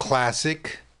Guthrie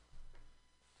classic,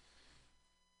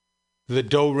 the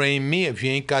Do-Re-Mi. If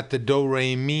you ain't got the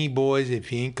Do-Re-Mi, boys,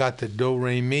 if you ain't got the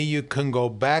Do-Re-Mi, you can go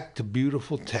back to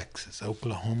beautiful Texas,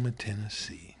 Oklahoma,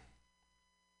 Tennessee.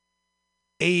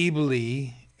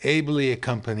 Ably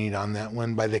accompanied on that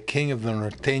one by the king of the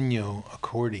norteño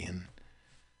accordion,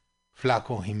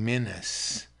 Flaco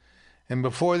Jimenez. And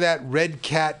before that, Red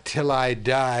Cat Till I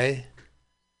Die,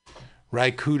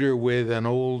 Ry Cooder with an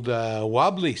old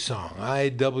wobbly song,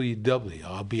 IWW,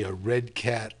 I'll be a red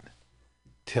cat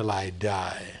till I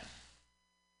die.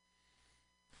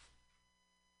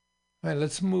 All right,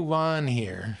 let's move on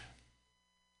here.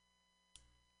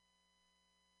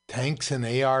 Tanks and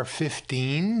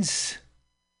AR-15s,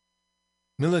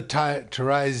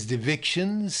 militarized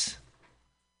evictions.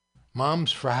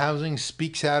 Moms for Housing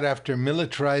speaks out after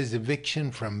militarized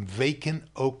eviction from vacant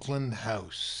Oakland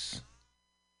house.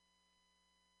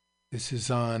 This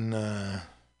is on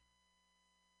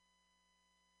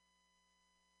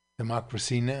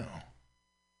Democracy Now!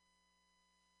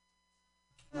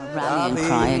 A rallying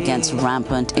cry against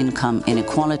rampant income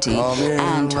inequality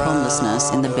and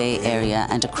homelessness in the Bay Area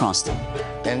and across the...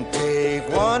 And take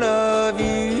one of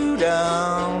you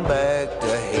down back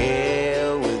to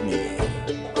hell with me.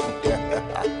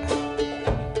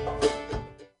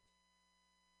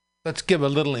 Let's give a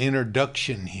little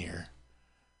introduction here.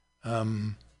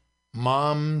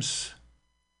 Moms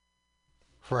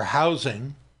for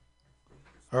Housing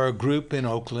are a group in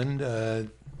Oakland.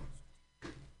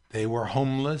 They were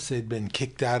homeless. They'd been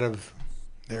kicked out of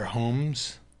their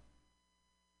homes.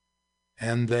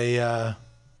 And they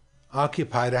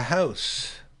occupied a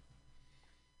house.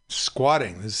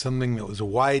 Squatting. This is something that was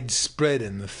widespread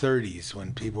in the 30s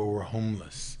when people were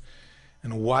homeless.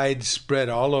 And widespread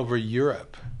all over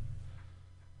Europe.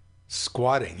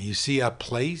 Squatting. You see a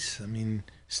place, I mean...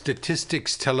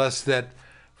 Statistics tell us that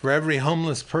for every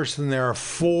homeless person, there are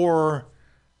 4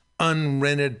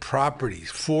 unrented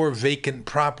properties, 4 vacant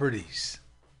properties.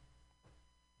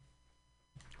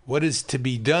 What is to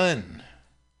be done?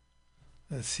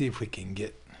 Let's see if we can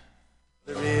get...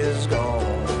 Brother is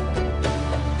gone.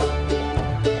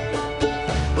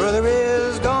 Brother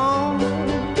is gone.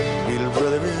 Little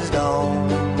brother is gone.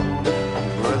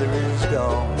 Brother is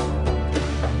gone.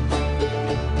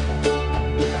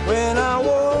 When I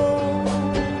woke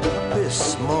up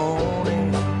this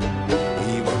morning,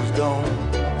 he was gone.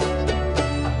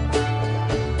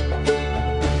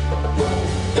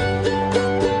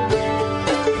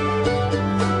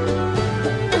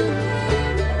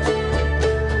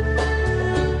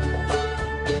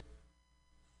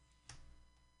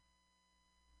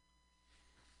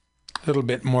 A little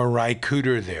bit more Ry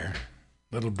Cooder there.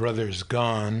 Little brother's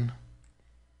gone.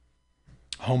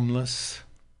 Homeless.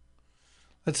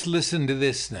 Let's listen to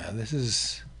this now. This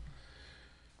is...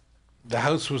 The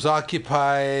house was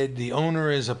occupied. The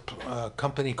owner is a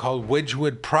company called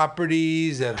Wedgwood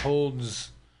Properties that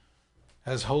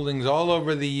has holdings all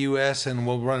over the U.S. and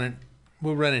we'll run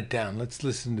it down. Let's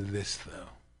listen to this though.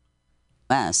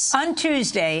 On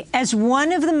Tuesday, as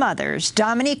one of the mothers,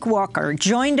 Dominique Walker,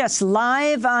 joined us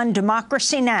live on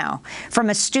Democracy Now!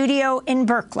 From a studio in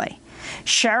Berkeley.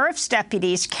 Sheriff's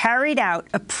deputies carried out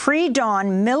a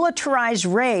pre-dawn militarized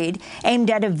raid aimed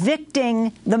at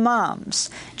evicting the moms.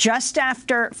 Just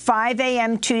after 5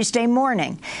 a.m. Tuesday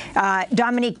morning,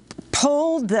 Dominique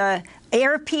pulled the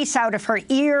earpiece out of her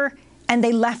ear and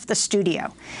they left the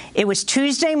studio. It was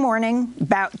Tuesday morning,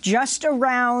 about just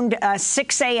around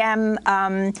 6 a.m.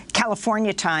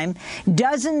 California time.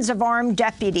 Dozens of armed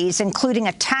deputies, including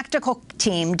a tactical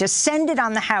team, descended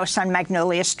on the house on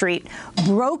Magnolia Street,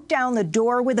 broke down the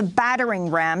door with a battering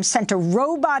ram, sent a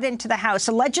robot into the house,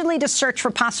 allegedly to search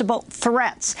for possible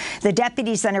threats. The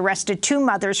deputies then arrested 2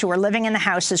 mothers who were living in the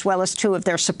house, as well as 2 of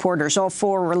their supporters. All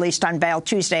 4 were released on bail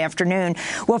Tuesday afternoon.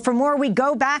 Well, for more, we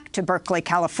go back to Berkeley,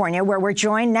 California, where we're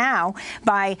joined now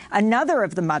by another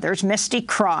of the mothers, Misty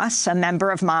Cross, a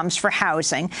member of Moms for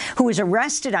Housing, who was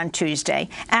arrested on Tuesday,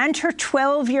 and her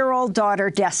 12-year-old daughter,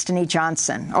 Destiny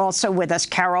Johnson. Also with us,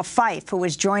 Carol Fife, who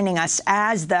was joining us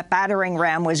as the battering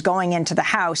ram was going into the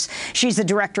house. She's the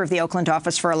director of the Oakland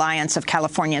Office for Alliance of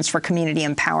Californians for Community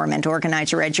Empowerment,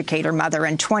 organizer, educator, mother,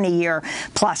 and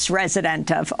 20-year-plus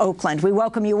resident of Oakland. We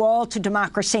welcome you all to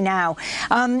Democracy Now!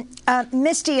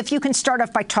 Misty, if you can start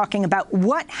off by talking about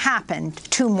what happened happened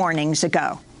 2 mornings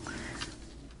ago.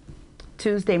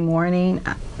 Tuesday morning,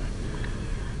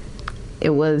 it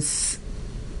was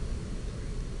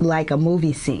like a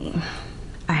movie scene.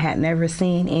 I had never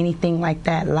seen anything like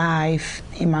that live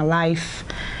in my life.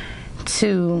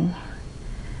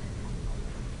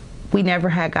 We never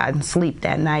had gotten sleep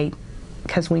that night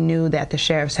because we knew that the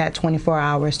sheriffs had 24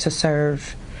 hours to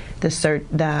serve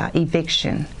the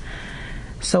eviction.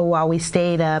 So while we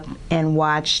stayed up and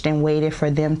watched and waited for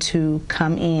them to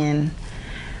come in,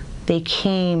 they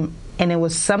came, and it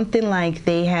was something like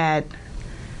they had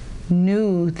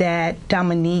knew that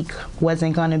Dominique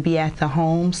wasn't going to be at the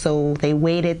home, so they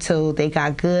waited till they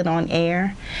got good on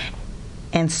air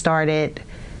and started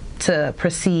to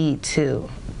proceed to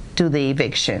do the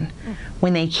eviction.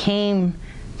 When they came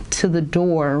to the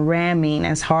door, ramming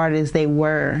as hard as they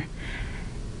were,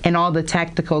 and all the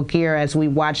tactical gear as we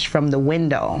watched from the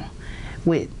window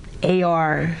with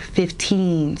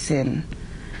AR-15s and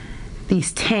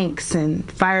these tanks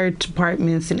and fire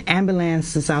departments and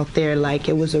ambulances out there, like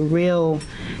it was a real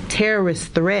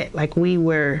terrorist threat, like we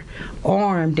were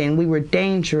armed and we were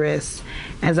dangerous.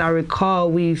 As I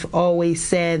recall, we've always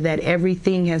said that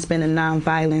everything has been a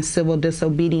nonviolent civil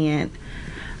disobedient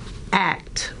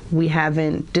act. We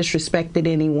haven't disrespected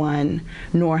anyone,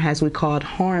 nor has we caused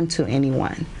harm to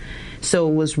anyone. So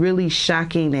it was really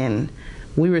shocking, and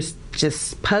we were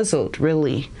just puzzled,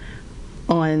 really,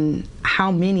 on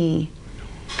how many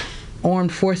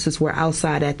armed forces were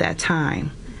outside at that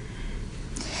time.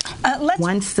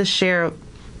 Once the sheriff...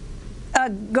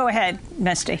 Go ahead,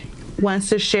 Misty. Once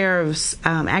the sheriffs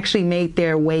actually made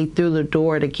their way through the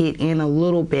door to get in a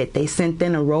little bit, they sent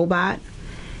in a robot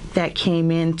that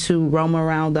came in to roam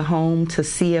around the home to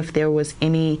see if there was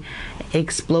any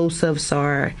explosives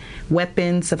or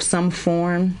weapons of some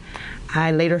form.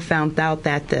 I later found out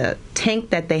that the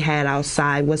tank that they had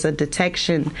outside was a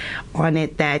detection on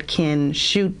it that can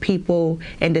shoot people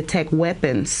and detect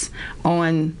weapons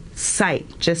on sight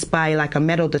just by like a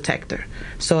metal detector.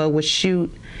 So it would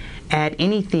shoot at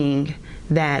anything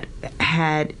that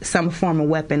had some form of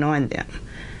weapon on them.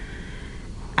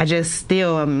 I just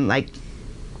still am like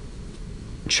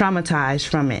traumatized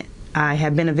from it. I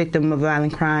have been a victim of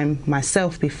violent crime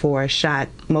myself before, shot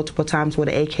multiple times with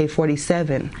an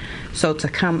AK-47. So to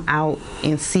come out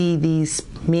and see these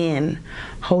men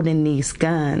holding these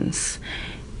guns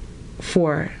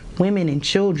for women and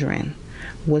children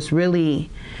was really,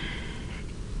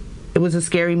 it was a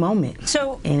scary moment.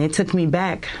 And it took me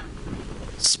back.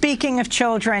 Speaking of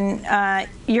children,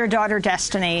 your daughter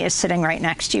Destiny is sitting right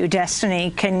next to you. Destiny,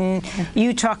 can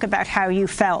you talk about how you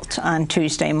felt on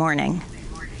Tuesday morning?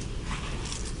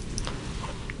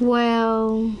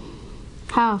 Well,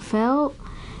 how I felt?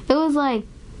 It was like,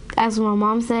 as my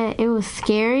mom said, it was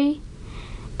scary.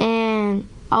 And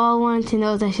all I wanted to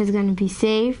know is that she's going to be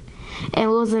safe.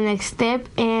 And what was the next step?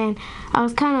 And I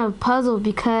was kind of puzzled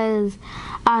because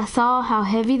I saw how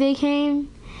heavy they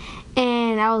came.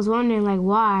 And I was wondering, like,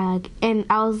 why? Like, and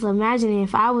I was imagining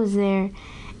if I was there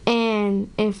and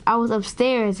if I was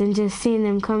upstairs and just seeing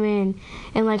them come in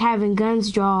and, like, having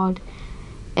guns drawn.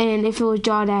 And if it was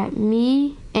drawn at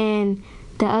me and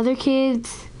the other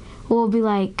kids, we'll be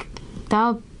like,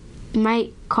 that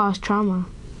might cause trauma.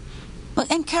 Well,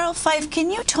 and Carol Fife,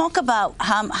 can you talk about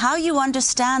how you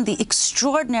understand the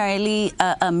extraordinarily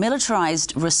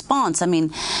militarized response? I mean,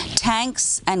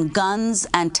 tanks and guns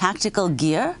and tactical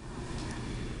gear?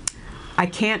 I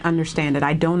can't understand it.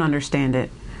 I don't understand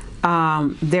it.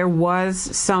 There was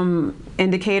some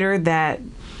indicator that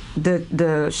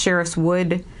the sheriffs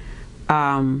would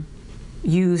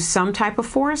use some type of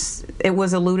force. It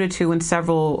was alluded to in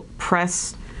several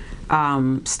press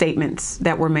statements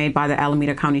that were made by the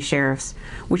Alameda County sheriffs,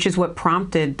 which is what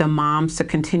prompted the moms to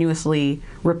continuously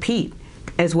repeat,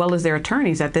 as well as their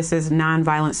attorneys, that this is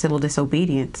nonviolent civil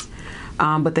disobedience.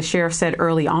 But the sheriff said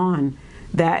early on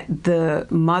that the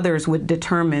mothers would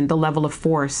determine the level of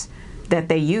force that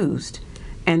they used.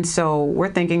 And so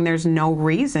we're thinking there's no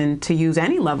reason to use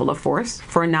any level of force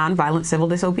for a nonviolent civil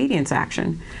disobedience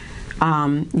action.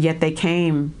 Yet they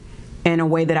came in a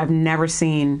way that I've never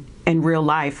seen in real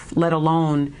life, let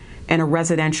alone in a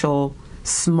residential,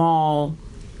 small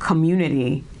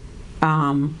community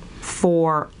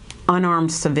for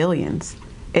unarmed civilians.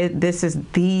 This is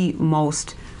the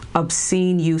most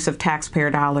obscene use of taxpayer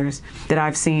dollars that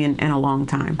I've seen in a long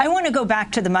time. I want to go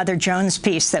back to the Mother Jones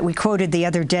piece that we quoted the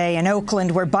other day in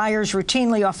Oakland, where buyers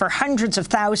routinely offer hundreds of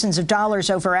thousands of dollars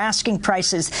over asking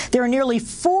prices. There are nearly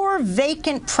 4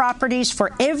 vacant properties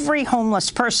for every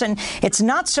homeless person. It's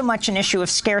not so much an issue of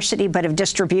scarcity, but of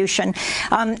distribution.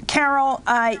 Carol,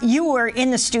 you were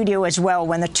in the studio as well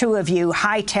when the two of you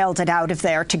hightailed it out of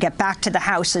there to get back to the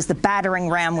house as the battering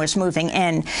ram was moving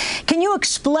in. Can you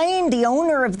explain the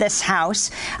owner of this house,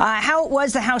 how it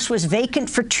was the house was vacant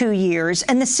for 2 years,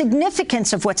 and the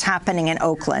significance of what's happening in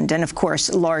Oakland, and of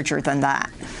course larger than that?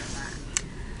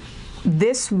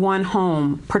 This one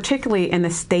home, particularly in the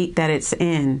state that it's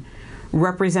in,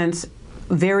 represents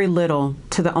very little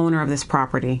to the owner of this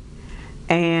property.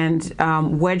 And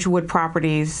Wedgwood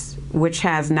Properties, which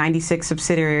has 96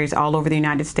 subsidiaries all over the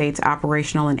United States,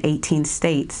 operational in 18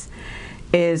 states,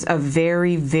 is a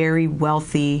very, very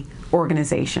wealthy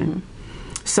organization.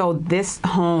 So this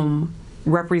home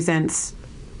represents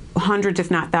hundreds,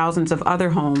 if not thousands, of other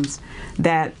homes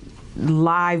that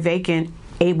lie vacant,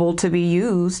 able to be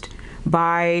used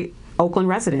by Oakland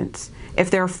residents.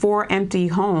 If there are 4 empty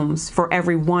homes for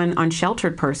every 1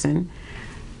 unsheltered person,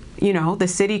 you know, the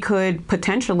city could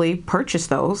potentially purchase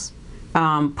those,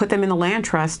 put them in the land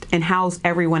trust, and house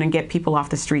everyone and get people off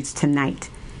the streets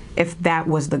tonight, if that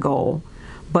was the goal.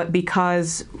 But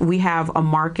because we have a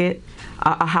market,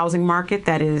 a housing market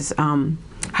that is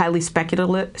highly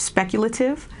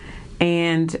speculative,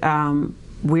 and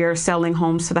we are selling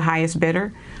homes to the highest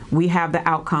bidder, we have the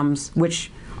outcomes,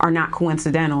 which are not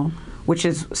coincidental, which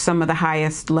is some of the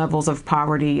highest levels of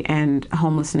poverty and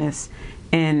homelessness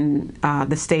in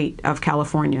the state of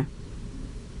California.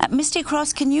 Misty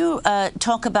Cross, can you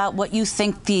talk about what you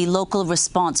think the local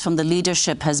response from the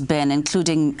leadership has been,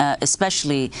 including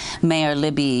especially Mayor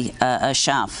Libby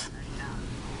Schaaf?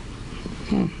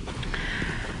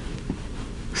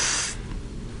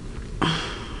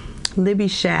 Libby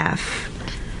Schaaf,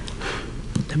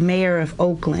 the mayor of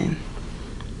Oakland,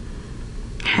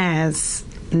 has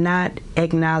not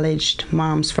acknowledged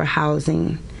Moms for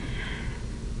Housing.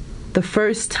 The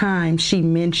first time she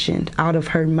mentioned out of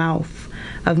her mouth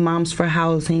of Moms for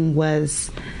Housing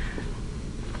was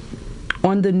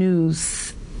on the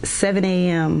news 7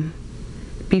 a.m.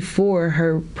 before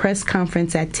her press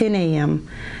conference at 10 a.m.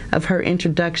 of her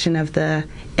introduction of the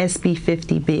SB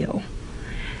 50 bill.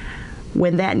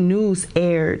 When that news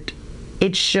aired,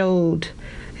 it showed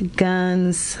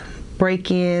guns,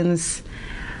 break-ins.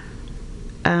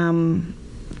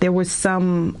 There was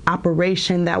some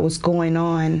operation that was going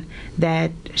on that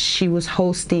she was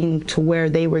hosting to where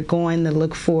they were going to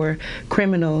look for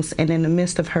criminals. And in the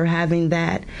midst of her having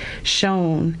that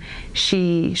shown,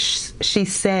 she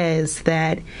says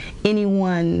that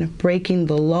anyone breaking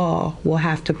the law will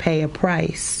have to pay a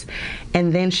price.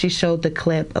 And then she showed the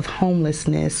clip of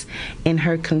homelessness and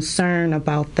her concern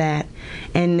about that.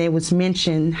 And it was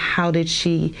mentioned, how did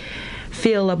she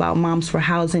feel about Moms for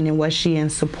Housing and was she in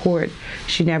support?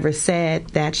 She never said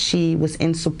that she was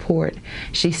in support.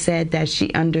 She said that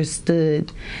she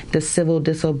understood the civil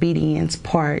disobedience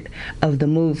part of the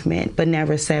movement, but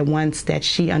never said once that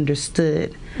she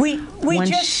understood. We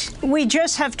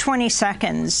just have 20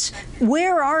 seconds.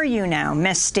 Where are you now,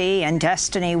 Misty and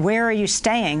Destiny? Where are you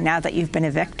staying now that you've been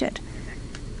evicted?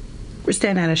 We're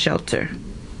staying at a shelter.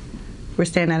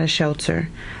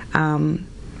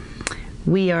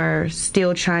 We are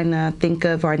still trying to think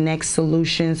of our next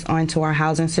solutions onto our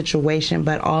housing situation,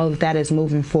 but all of that is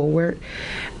moving forward.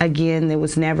 Again, it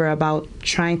was never about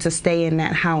trying to stay in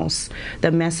that house.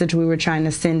 The message we were trying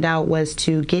to send out was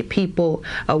to get people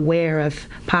aware of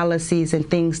policies and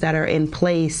things that are in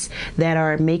place that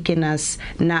are making us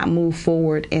not move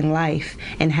forward in life,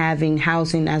 and having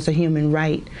housing as a human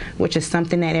right, which is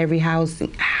something that every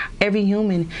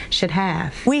human should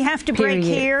have. We have to break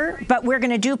here, but we're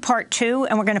going to do part 2.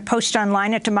 And we're going to post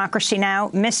online at Democracy Now!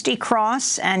 Misty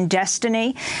Cross and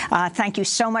Destiny, thank you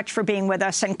so much for being with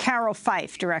us. And Carol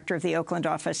Fife, Director of the Oakland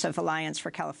Office of Alliance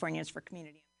for Californians for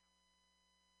Community.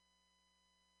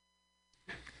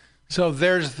 So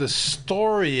there's the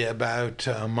story about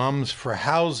Moms for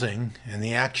Housing and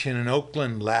the action in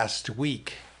Oakland last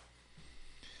week.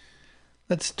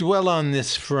 Let's dwell on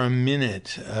this for a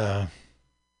minute. The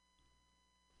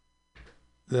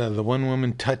one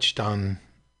woman touched on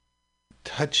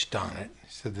it,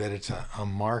 said that it's a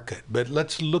market. But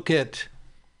let's look at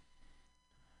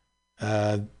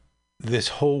this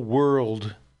whole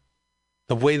world,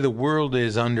 the way the world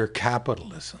is under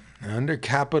capitalism. Now, under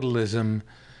capitalism,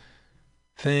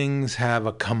 things have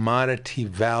a commodity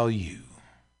value,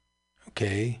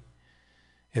 okay?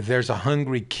 If there's a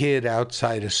hungry kid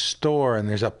outside a store and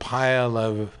there's a pile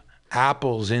of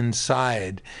apples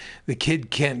inside. The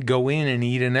kid can't go in and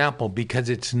eat an apple because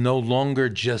it's no longer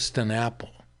just an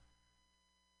apple.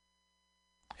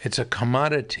 It's a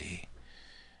commodity.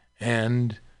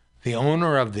 And the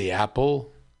owner of the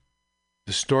apple,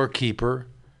 the storekeeper,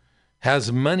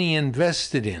 has money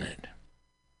invested in it.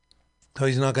 So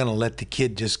he's not going to let the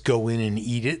kid just go in and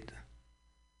eat it.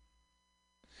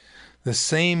 The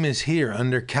same is here.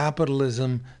 Under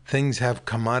capitalism, things have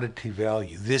commodity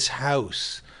value. This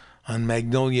house on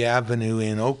Magnolia Avenue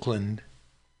in Oakland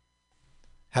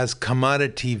has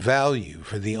commodity value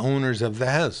for the owners of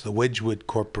the house, the Wedgwood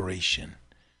Corporation.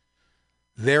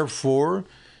 Therefore,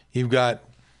 you've got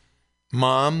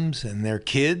moms and their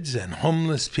kids and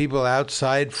homeless people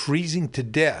outside freezing to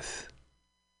death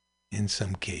in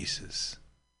some cases,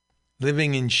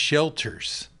 living in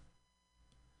shelters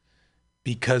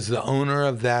because the owner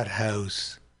of that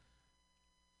house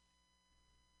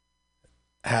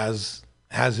has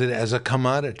it as a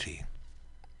commodity.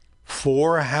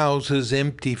 4 houses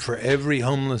empty for every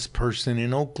homeless person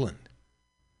in Oakland.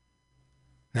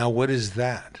 Now, what is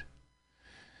that?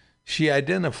 She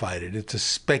identified it. It's a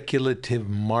speculative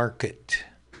market.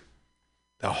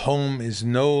 The home is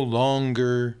no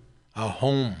longer a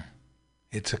home.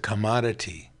 It's a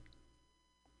commodity.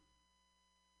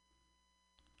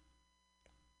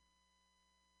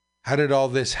 How did all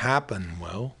this happen?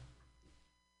 Well,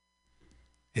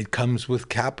 it comes with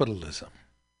capitalism.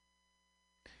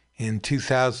 In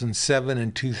 2007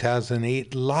 and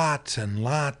 2008, lots and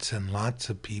lots and lots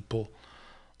of people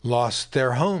lost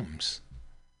their homes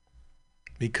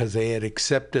because they had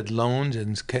accepted loans.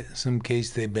 In some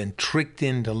cases, they've been tricked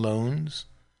into loans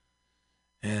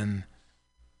and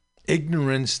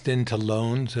ignoranced into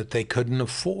loans that they couldn't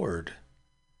afford.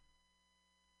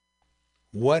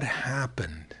 What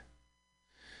happened?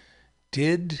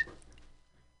 Did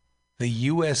the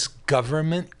U.S.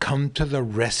 government come to the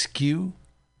rescue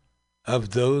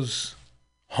of those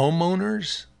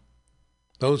homeowners,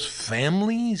 those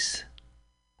families?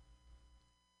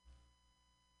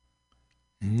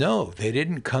 No, they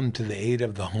didn't come to the aid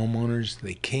of the homeowners.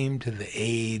 They came to the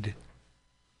aid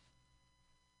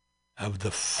of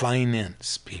the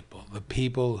finance people, the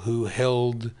people who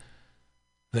held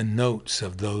the notes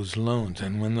of those loans.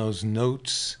 And when those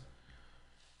notes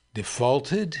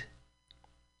defaulted,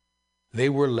 they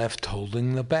were left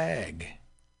holding the bag.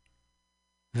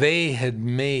 They had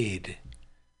made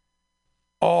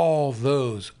all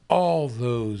those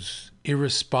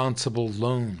irresponsible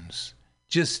loans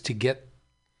just to get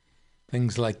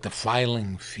things like the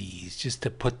filing fees, just to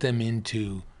put them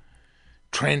into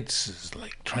trenches,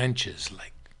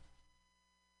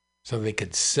 so they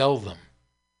could sell them.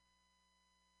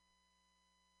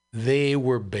 They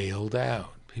were bailed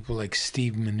out. People like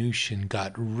Steve Mnuchin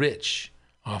got rich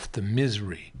off the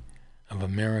misery of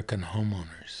American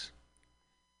homeowners.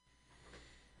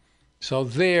 So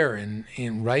there,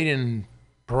 right in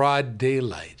broad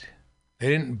daylight, they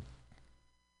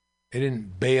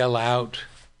didn't bail out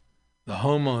the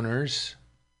homeowners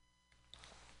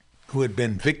who had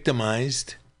been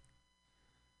victimized.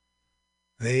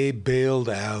 They bailed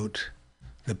out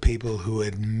the people who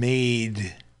had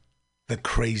made the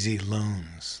crazy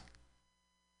loans,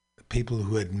 the people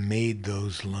who had made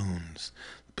those loans,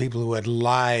 the people who had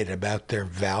lied about their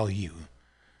value,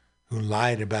 who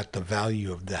lied about the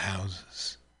value of the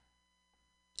houses.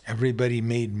 Everybody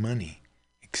made money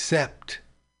except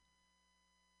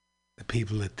the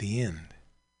people at the end,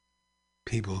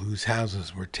 people whose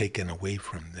houses were taken away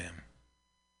from them.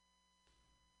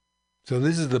 So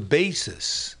this is the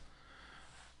basis.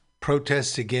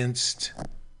 Protest against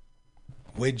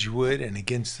Wedgwood and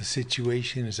against the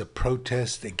situation is a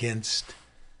protest against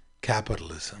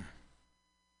capitalism.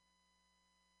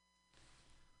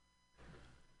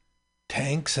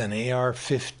 Tanks and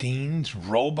AR-15s,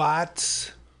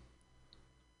 robots.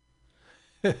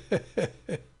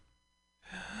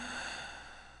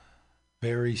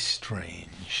 Very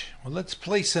strange. Well, let's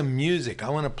play some music. I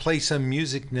want to play some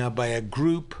music now by a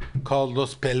group called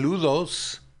Los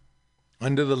Peludos,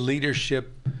 under the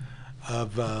leadership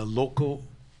of a local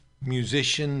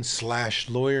musician /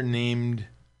 lawyer named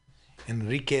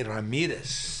Enrique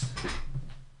Ramirez.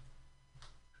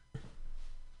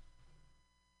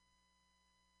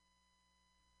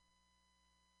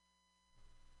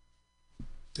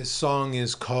 This song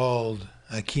is called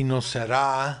Aquí no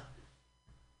será.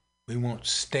 We won't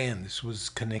stand. This was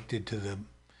connected to the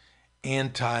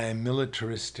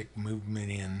anti-militaristic movement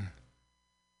in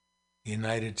the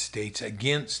United States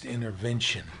against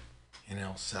intervention in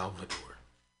El Salvador.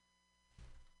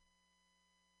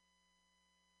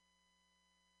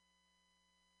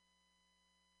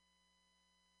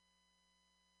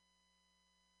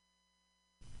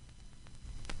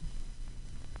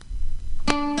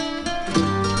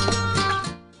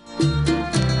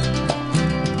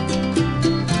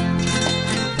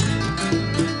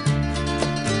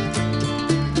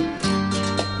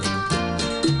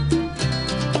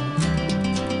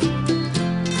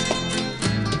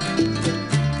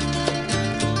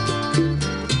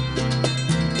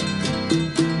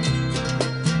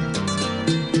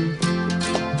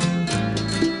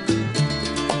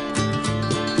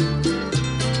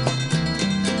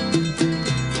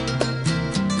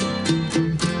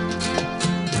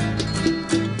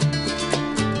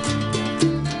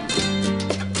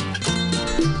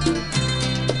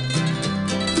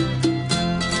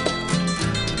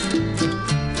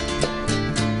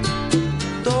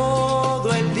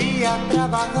 día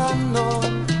trabajando,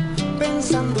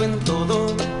 pensando en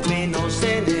todo menos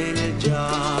en el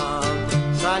ya.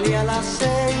 Salí a las 6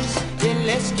 y en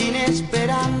la esquina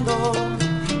esperando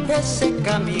ese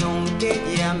camión que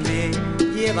ya me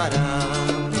llevará.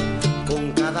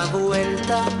 Con cada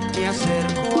vuelta me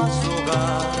acerco a su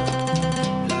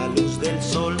hogar. La luz del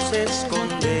sol se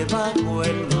esconde bajo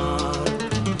el mar.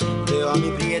 Veo a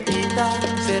mi prietita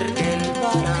cerca el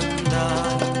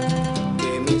barandal,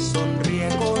 que me sonríe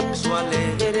con su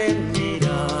alegre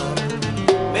mirar.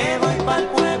 Me voy pa'l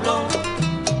pueblo,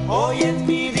 hoy es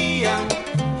mi día,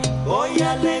 voy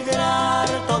a alegrar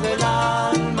todo el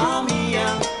alma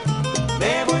mía.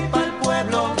 Me voy pa'l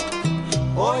pueblo,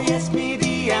 hoy es mi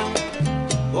día,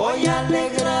 voy a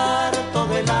alegrar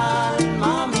todo el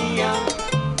alma mía.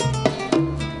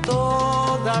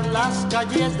 Todas las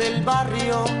calles del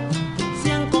barrio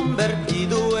se han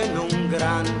convertido en un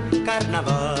gran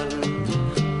carnaval.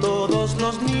 Todos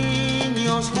los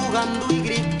niños jugando y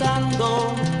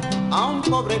gritando, a un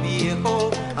pobre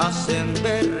viejo hacen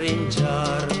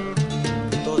berrinchar.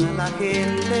 Toda la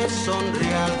gente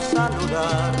sonríe al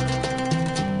saludar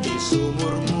y su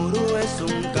murmuro es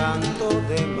un canto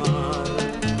de mar.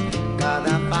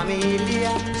 Cada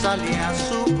familia sale a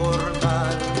su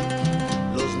portal,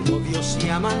 los novios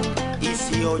se aman y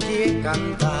se oye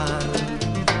cantar.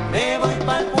 Me voy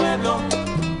pa'l pueblo,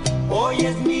 hoy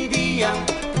es mi día,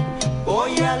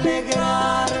 voy a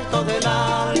alegrar todo el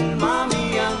alma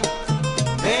mía.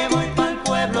 Me voy pa'l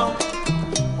pueblo,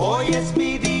 hoy es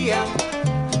mi día,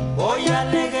 voy a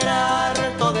alegrar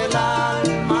todo el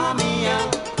alma mía.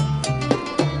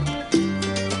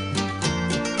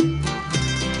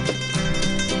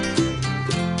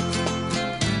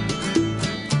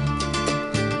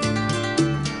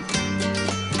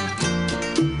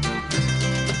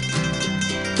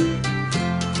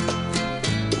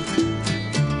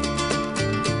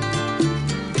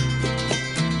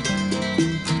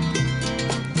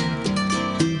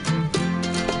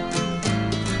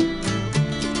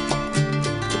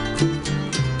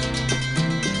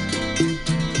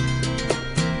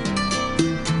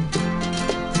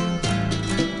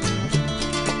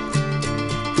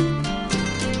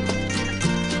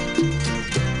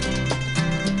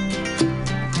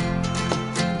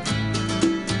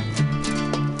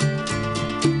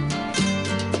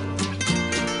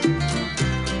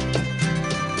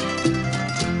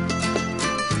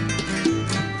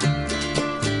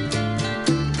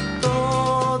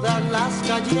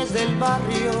 Calles del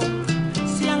barrio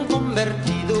se han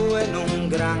convertido en un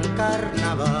gran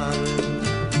carnaval.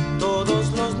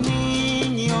 Todos los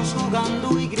niños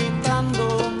jugando y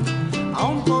gritando, a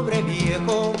un pobre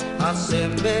viejo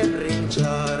hacen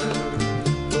berrinchar.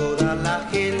 Toda la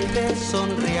gente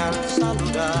sonríe al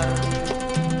saludar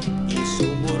y su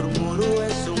murmuro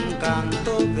es un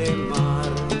canto de mar.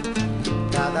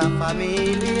 Cada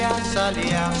familia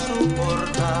sale a su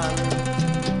portal,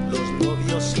 los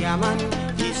novios se aman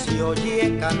y se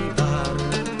oye cantar.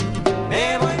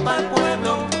 Me voy pa'l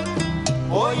pueblo,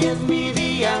 hoy es mi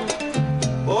día,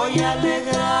 voy a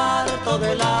alegrar todo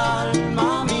el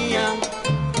alma mía.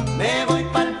 Me voy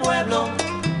pa'l pueblo,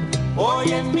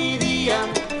 hoy es mi día,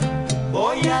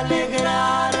 voy a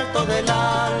alegrar todo el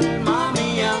alma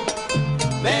mía.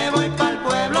 Me voy pa'l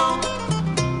pueblo,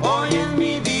 hoy es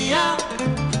mi día,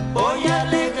 voy a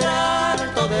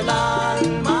alegrar todo el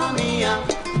alma mía.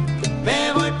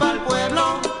 Me voy pa'l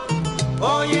pueblo,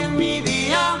 hoy es mi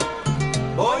día,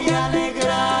 voy a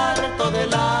alegrar todo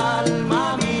el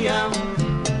alma mía.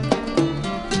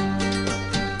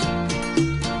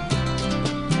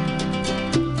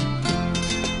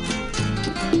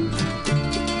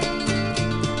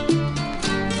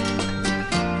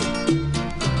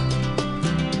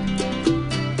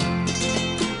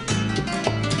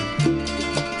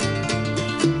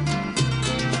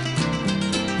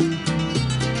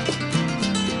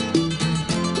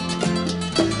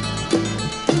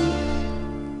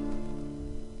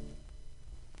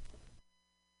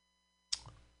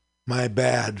 My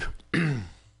bad.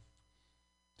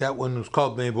 That one was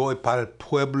called Me Voy Pa'l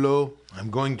Pueblo. I'm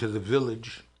going to the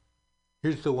village.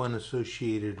 Here's the one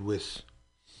associated with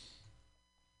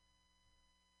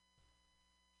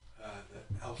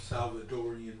the El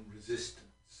Salvadorian resistance.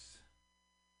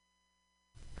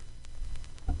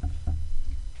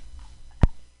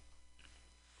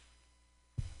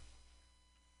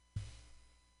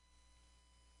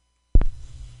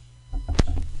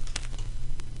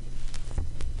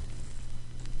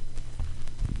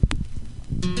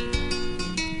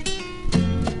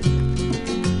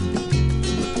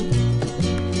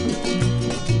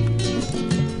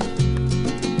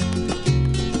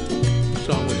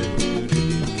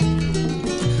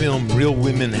 film Real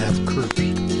Women Have Curves.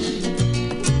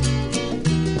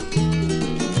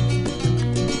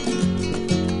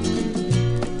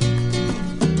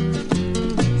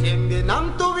 Si en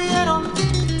Vietnam tuvieron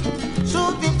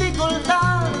su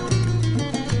dificultad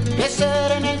de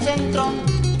ser en el centro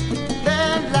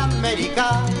de la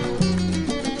América,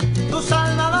 tu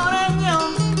salvadoreño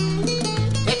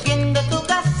defiende tu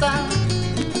casa,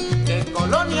 que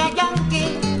colonia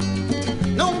yanqui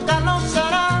nunca lo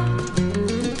será.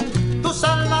 Tu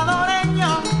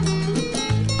salvadoreño,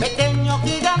 pequeño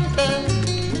gigante,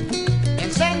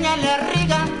 enséñale a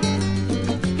Reagan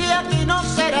que aquí no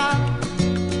será.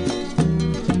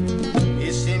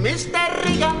 Y si Mr.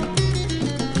 Reagan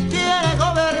quiere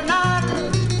gobernar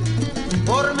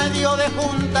por medio de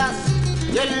juntas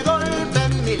y el golpe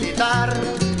militar,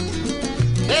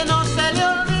 que no se le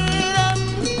olvide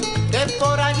que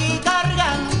por allí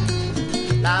cargan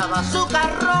la bazuca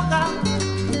roja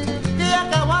que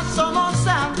acabó a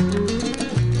Somoza.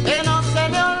 Que no se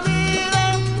le olvide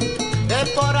que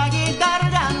por allí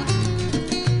cargan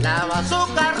la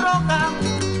bazuca roja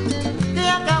que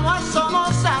acabó a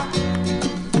Somoza.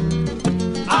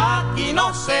 Aquí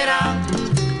no será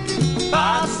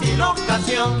fácil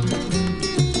ocasión,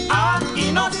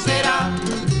 aquí no será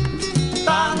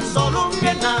tan solo un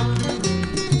Vietnam.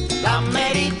 La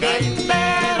América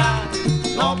entera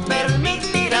no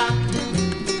permitirá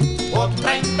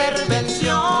otra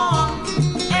intervención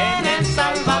en El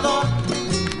Salvador.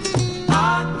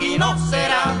 Aquí no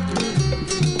será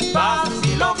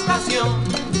fácil ocasión,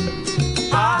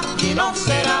 aquí no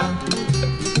será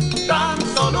tan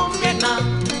solo un Vietnam.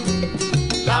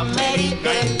 La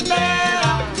América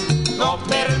entera no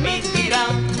permitirá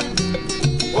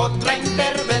otra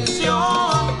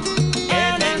intervención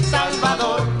en El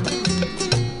Salvador.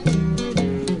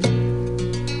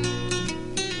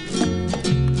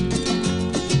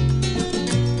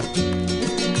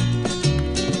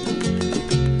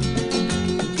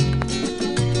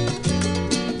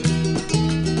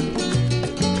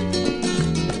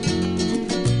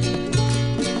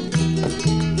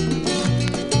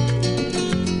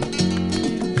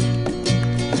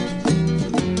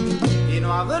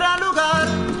 Habrá lugar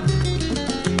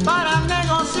para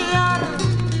negociar,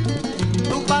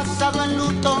 tu pasado en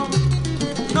luto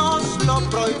nos lo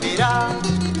prohibirá.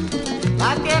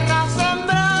 La tierra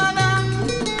sembrada,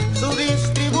 su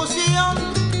distribución,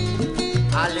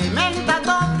 alimenta a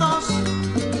todos,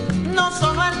 no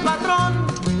solo el patrón.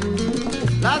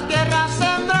 La tierra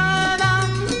sembrada,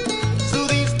 su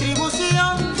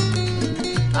distribución,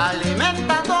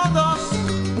 alimenta a todos,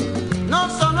 no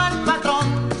solo el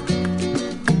patrón.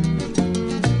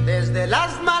 Desde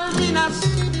las Malvinas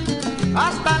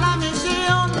hasta la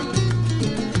misión,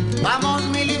 vamos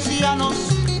milicianos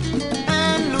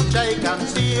en lucha y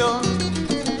canción.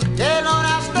 El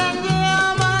horas en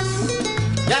llamas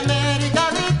y América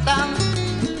grita,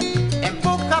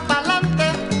 empuja pa'lante,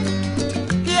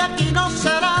 que aquí no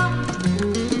será.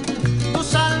 Tu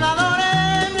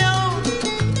salvadoreño,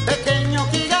 pequeño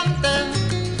gigante,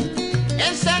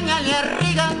 enséñale a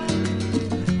Reagan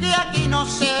que aquí no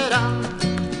será.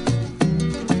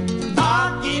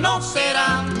 Aquí no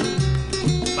será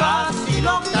fácil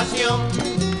ocasión,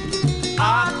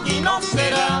 aquí no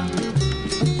será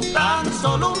tan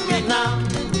solo un Vietnam.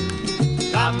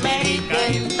 La América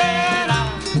entera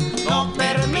no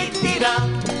permitirá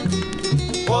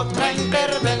otra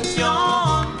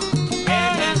intervención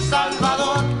en El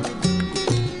Salvador.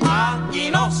 Aquí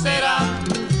no será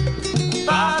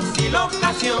fácil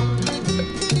ocasión,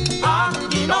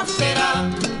 aquí no será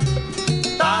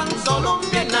tan solo un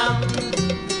Vietnam.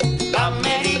 La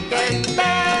América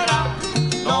entera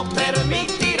no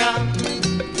permitirá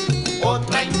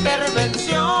otra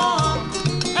intervención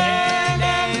en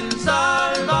El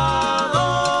Salvador.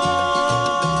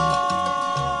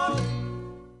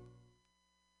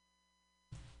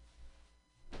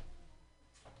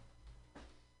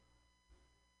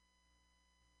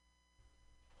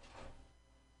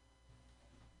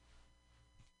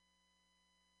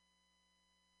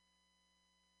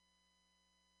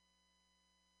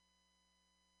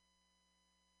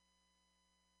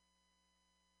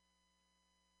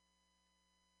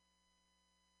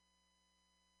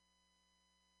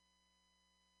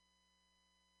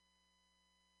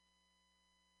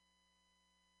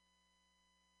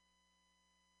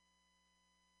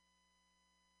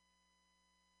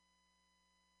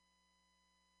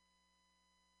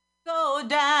 Go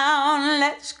down,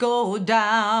 let's go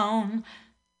down.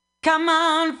 Come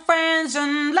on, friends,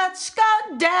 and let's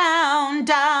go down,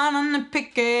 down on the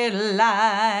picket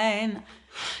line.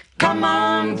 Come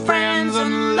on, friends,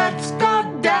 and let's go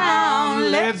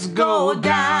down, let's go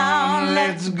down,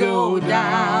 let's go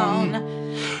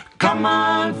down. Come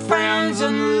on, friends,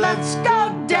 and let's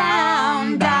go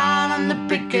down, down on the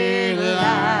picket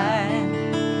line.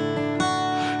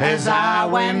 As I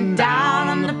went down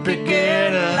on the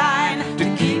picket line to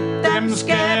keep them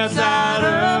scabs out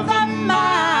of the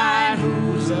mine.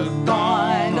 Who's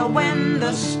going to win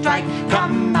the strike?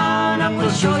 Come on, I'm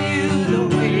gonna show you the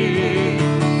way.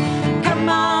 Come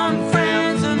on,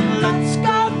 friends, and let's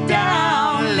go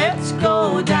down. Let's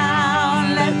go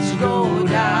down. Let's go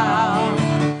down.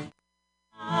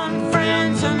 Come on,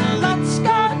 friends, and let's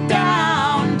go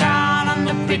down, down on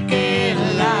the picket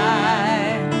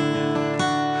line.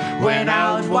 Went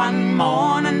out one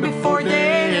morning before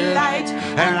daylight,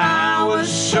 and I was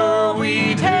sure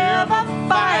we'd have a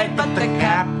fight, but the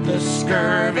captain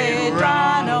scurvy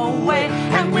ran away,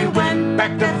 and we went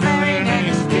back the very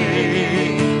next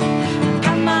day.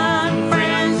 Come on,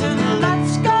 friends, and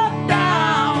let's go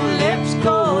down. Let's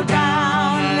go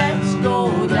down. Let's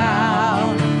go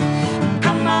down.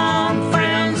 Come on,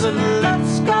 friends, and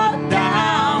let's go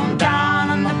down, down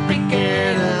on the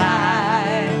picket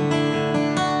line.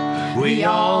 We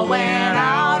all went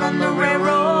out on the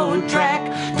railroad track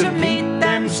to meet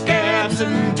them scabs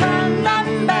and turn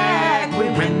them back. We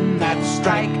win that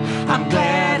strike, I'm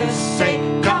glad to say.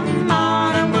 Come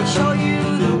on, and we'll show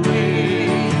you the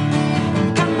way.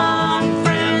 Come on,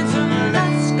 friends, and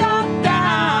let's go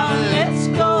down. Let's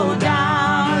go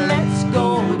down. Let's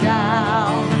go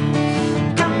down.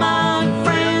 Come on,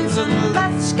 friends, and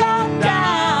let's go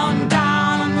down,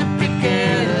 down on the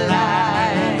picket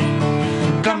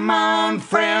line. Come on,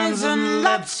 friends, and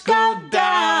let's go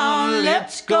down.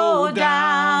 Let's go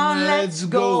down. Let's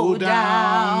go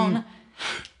down.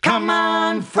 Come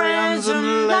on, friends,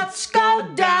 and let's go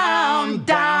down,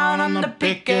 down on the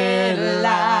picket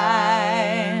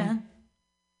line.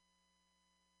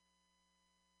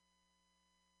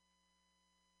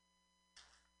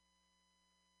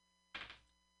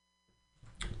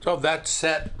 So that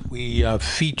set, we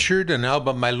featured an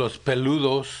album by Los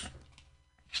Peludos,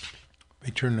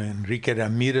 featuring Enrique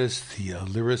Ramirez, the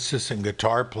lyricist and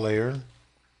guitar player,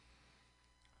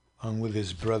 along with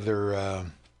his brother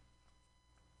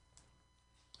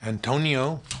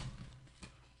Antonio,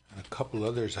 and a couple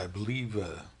others, I believe,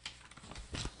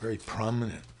 very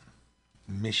prominent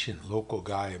Mission local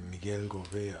guy, Miguel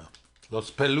Govea. Los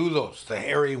Peludos, the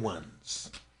hairy ones.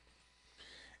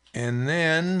 And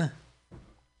then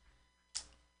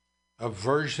a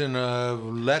version of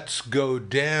Let's Go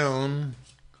Down.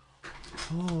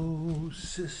 Oh,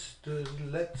 sister,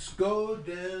 let's go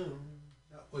down.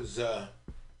 That was,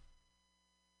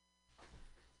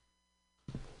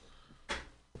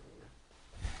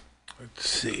 let's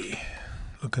see.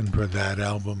 Looking for that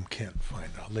album, can't find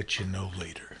it. I'll let you know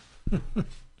later.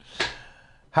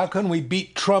 How can we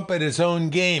beat Trump at his own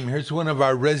game? Here's one of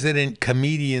our resident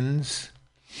comedians.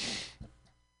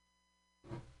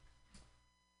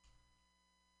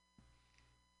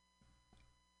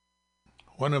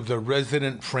 One of the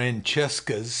resident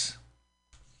Francescas.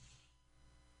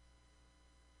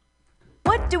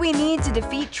 What do we need to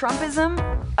defeat Trumpism?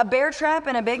 A bear trap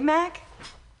and a Big Mac?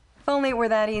 If only it were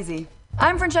that easy.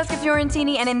 I'm Francesca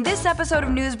Fiorentini, and in this episode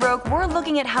of News Broke, we're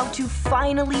looking at how to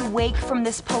finally wake from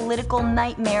this political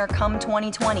nightmare come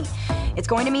 2020. It's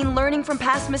going to mean learning from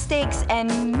past mistakes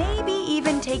and maybe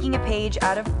even taking a page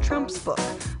out of Trump's book,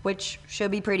 which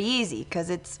should be pretty easy because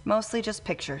it's mostly just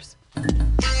pictures.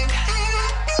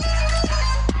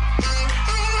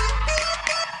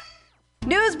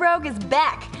 News Broke is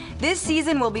back. This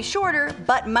season will be shorter,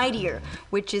 but mightier,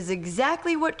 which is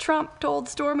exactly what Trump told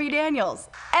Stormy Daniels.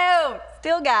 Oh,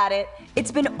 still got it.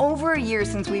 It's been over a year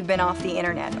since we've been off the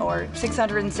internet, or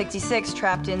 666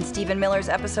 trapped in Stephen Miller's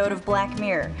episode of Black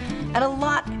Mirror. And a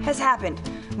lot has happened.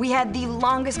 We had the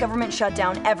longest government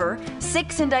shutdown ever,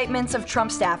 6 indictments of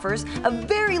Trump staffers, a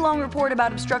very long report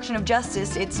about obstruction of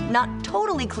justice. It's not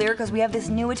totally clear because we have this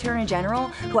new attorney general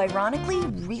who ironically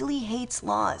really hates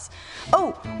laws.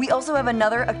 Oh, we also have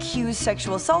another accused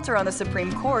sexual assaulter on the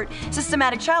Supreme Court,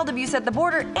 systematic child abuse at the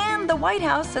border, and the White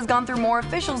House has gone through more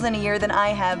officials in a year than I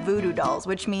have voodoo dolls,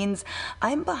 which means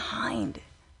I'm behind.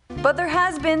 But there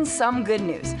has been some good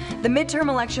news. The midterm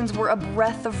elections were a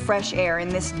breath of fresh air in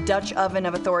this Dutch oven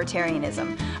of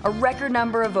authoritarianism. A record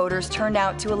number of voters turned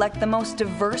out to elect the most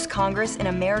diverse Congress in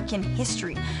American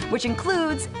history, which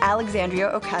includes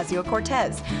Alexandria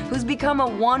Ocasio-Cortez, who's become a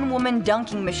one-woman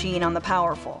dunking machine on the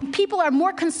powerful. People are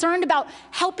more concerned about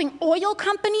helping oil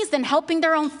companies than helping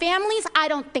their own families? I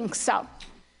don't think so.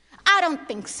 I don't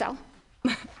think so.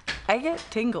 I get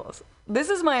tingles. This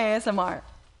is my ASMR.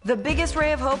 The biggest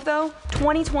ray of hope, though,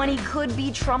 2020 could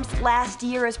be Trump's last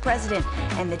year as president,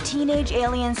 and the teenage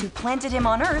aliens who planted him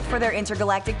on Earth for their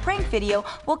intergalactic prank video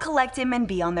will collect him and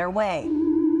be on their way.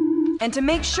 And to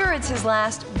make sure it's his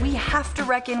last, we have to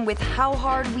reckon with how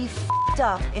hard we f***ed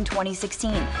up in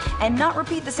 2016 and not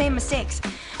repeat the same mistakes.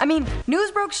 I mean, News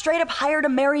Broke straight up hired a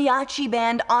mariachi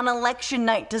band on election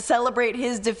night to celebrate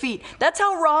his defeat. That's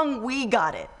how wrong we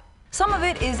got it. Some of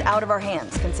it is out of our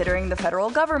hands, considering the federal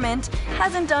government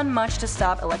hasn't done much to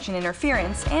stop election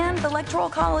interference, and the Electoral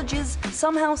College is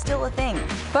somehow still a thing.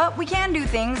 But we can do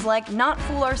things like not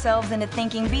fool ourselves into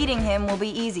thinking beating him will be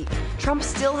easy. Trump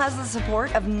still has the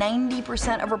support of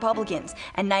 90% of Republicans,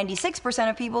 and 96%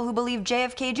 of people who believe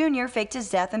JFK Jr. faked his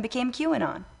death and became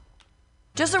QAnon.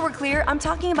 Just so we're clear, I'm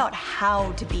talking about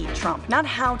how to beat Trump, not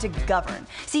how to govern.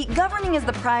 See, governing is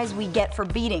the prize we get for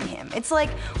beating him. It's like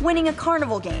winning a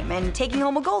carnival game and taking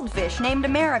home a goldfish named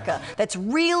America that's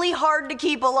really hard to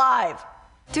keep alive.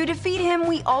 To defeat him,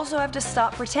 we also have to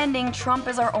stop pretending Trump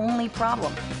is our only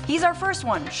problem. He's our first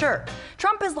one, sure.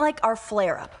 Trump is like our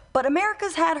flare-up, but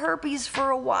America's had herpes for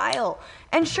a while.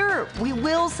 And sure, we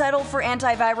will settle for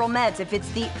antiviral meds if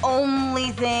it's the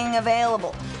only thing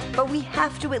available. But we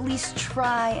have to at least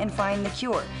try and find the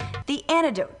cure, the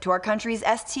antidote to our country's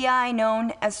STI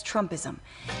known as Trumpism.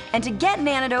 And to get an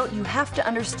antidote, you have to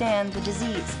understand the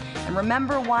disease and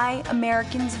remember why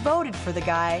Americans voted for the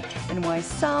guy and why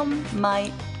some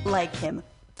might like him.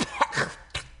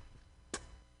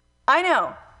 I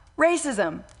know,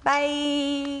 racism.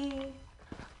 Bye.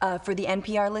 For the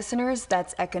NPR listeners,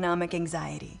 that's economic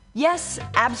anxiety. Yes,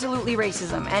 absolutely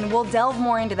racism, and we'll delve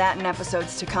more into that in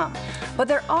episodes to come. But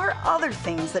there are other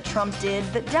things that Trump did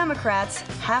that Democrats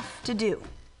have to do.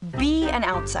 Be an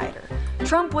outsider.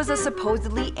 Trump was a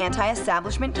supposedly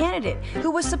anti-establishment candidate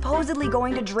who was supposedly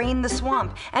going to drain the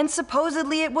swamp, and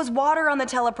supposedly it was water on the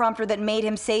teleprompter that made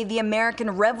him say the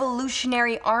American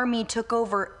Revolutionary Army took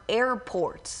over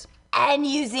airports. And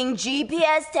using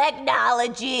GPS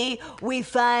technology, we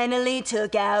finally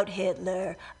took out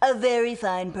Hitler, a very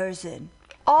fine person.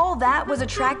 All that was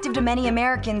attractive to many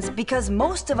Americans because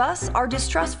most of us are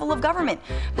distrustful of government.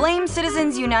 Blame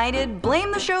Citizens United,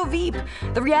 blame the show Veep.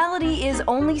 The reality is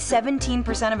only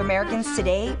 17% of Americans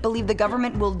today believe the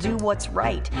government will do what's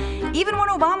right. Even when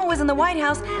Obama was in the White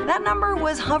House, that number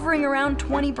was hovering around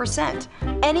 20%.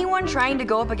 Anyone trying to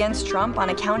go up against Trump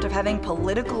on account of having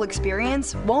political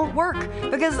experience won't work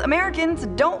because Americans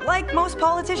don't like most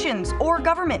politicians or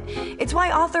government. It's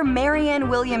why author Marianne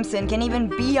Williamson can even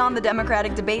be on the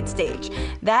Democratic debate stage.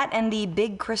 That and the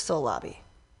Big Crystal Lobby.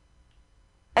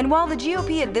 And while the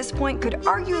GOP at this point could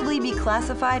arguably be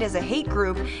classified as a hate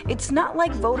group, it's not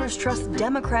like voters trust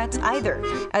Democrats either.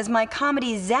 As my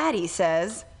comedy Zaddy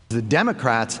says, the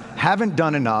Democrats haven't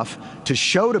done enough to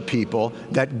show to people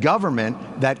that government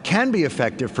that can be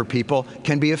effective for people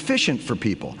can be efficient for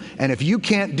people. And if you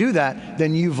can't do that,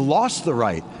 then you've lost the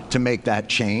right to make that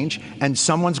change, and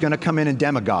someone's going to come in and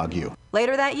demagogue you.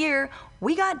 Later that year,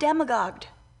 we got demagogued.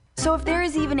 So if there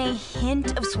is even a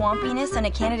hint of swampiness in a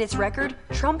candidate's record,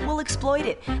 Trump will exploit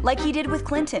it, like he did with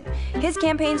Clinton. His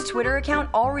campaign's Twitter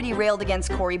account already railed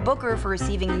against Cory Booker for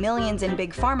receiving millions in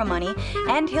big pharma money,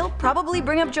 and he'll probably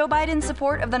bring up Joe Biden's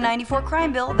support of the '94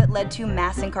 crime bill that led to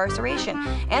mass incarceration.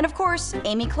 And of course,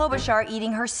 Amy Klobuchar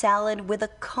eating her salad with a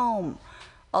comb.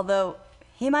 Although,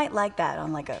 he might like that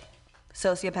on like a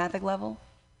sociopathic level.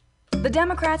 The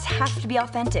Democrats have to be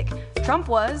authentic. Trump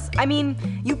was. I mean,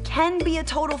 you can be a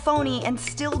total phony and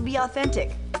still be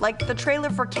authentic. Like the trailer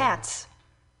for Cats.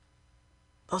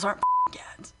 Those aren't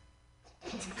cats.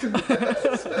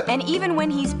 And even when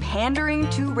he's pandering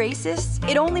to racists,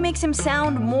 it only makes him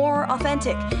sound more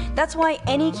authentic. That's why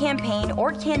any campaign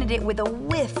or candidate with a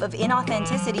whiff of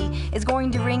inauthenticity is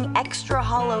going to ring extra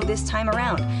hollow this time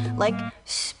around, like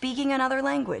speaking another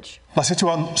language. La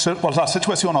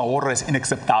situación ahora es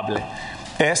inaceptable.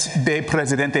 Este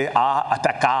presidente ha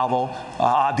atacado,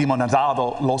 ha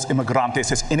demonizado los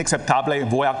inmigrantes. Es inaceptable.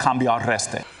 Voy a cambiar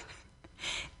este.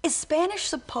 Is Spanish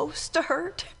supposed to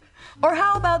hurt? Or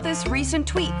how about this recent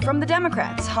tweet from the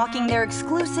Democrats hawking their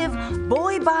exclusive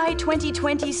Boy Bye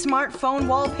 2020 smartphone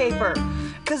wallpaper?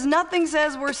 Because nothing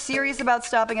says we're serious about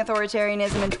stopping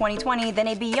authoritarianism in 2020 than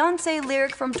a Beyoncé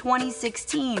lyric from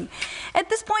 2016. At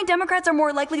this point, Democrats are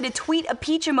more likely to tweet a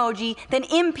peach emoji than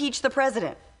impeach the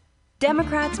president.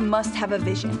 Democrats must have a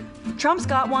vision. Trump's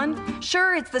got one.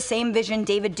 Sure, it's the same vision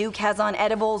David Duke has on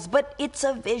edibles, but it's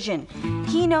a vision.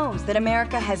 He knows that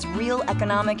America has real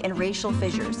economic and racial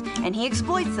fissures, and he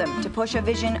exploits them to push a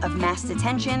vision of mass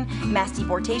detention, mass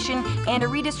deportation, and a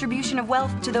redistribution of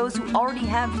wealth to those who already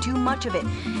have too much of it.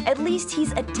 At least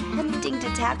he's attempting to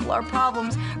tackle our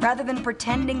problems rather than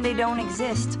pretending they don't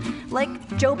exist. Like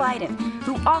Joe Biden,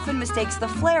 who often mistakes the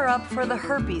flare-up for the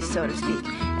herpes, so to speak,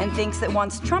 and thinks that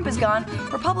once Trump is gone,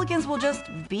 Republicans will just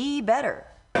be better.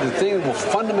 The thing that will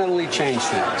fundamentally change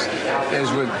things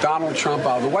is with Donald Trump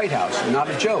out of the White House. Not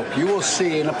a joke. You will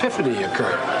see an epiphany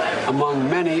occur among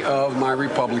many of my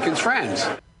Republican friends.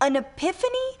 An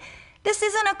epiphany? This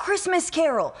isn't a Christmas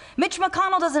carol. Mitch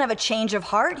McConnell doesn't have a change of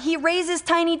heart. He raises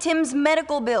Tiny Tim's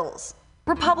medical bills.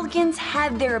 Republicans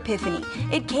had their epiphany.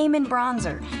 It came in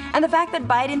bronzer. And the fact that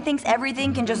Biden thinks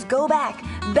everything can just go back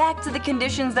to the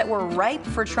conditions that were ripe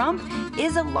for Trump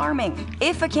is alarming.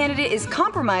 If a candidate is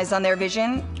compromised on their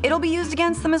vision, it'll be used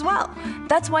against them as well.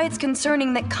 That's why it's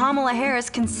concerning that Kamala Harris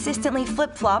consistently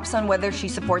flip-flops on whether she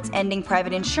supports ending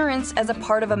private insurance as a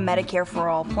part of a Medicare for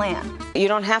All plan. You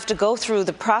don't have to go through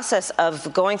the process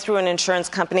of going through an insurance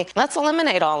company. Let's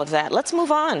eliminate all of that. Let's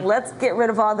move on. Let's get rid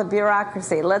of all the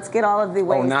bureaucracy. Let's get all of the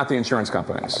ways. Oh, not the insurance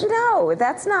companies. No,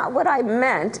 that's not what I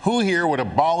meant. Who here would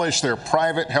abolish their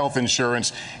private health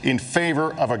insurance in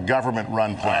favor of a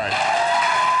government-run plan?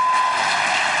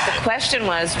 The question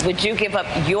was, would you give up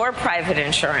your private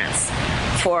insurance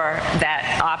for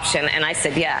that option? And I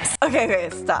said yes. Okay,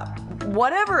 stop.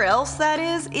 Whatever else that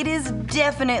is, it is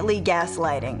definitely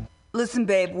gaslighting. Listen,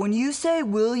 babe, when you say,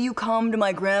 will you come to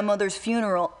my grandmother's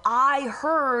funeral, I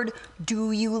heard,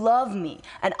 do you love me?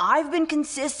 And I've been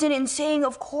consistent in saying,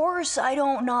 of course I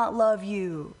don't not love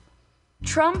you.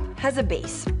 Trump has a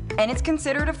base, and it's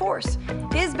considered a force.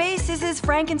 His base is his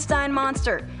Frankenstein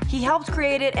monster. He helped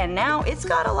create it, and now it's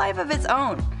got a life of its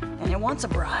own, and it wants a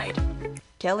bride.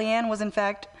 Kellyanne was, in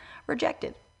fact,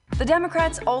 rejected. The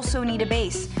Democrats also need a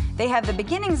base. They have the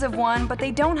beginnings of one, but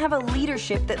they don't have a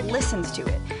leadership that listens to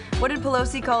it. What did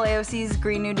Pelosi call AOC's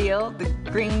Green New Deal? The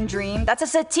Green Dream? That's a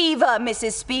sativa,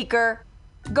 Mrs. Speaker.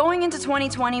 Going into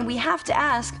 2020, we have to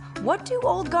ask, what do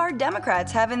old guard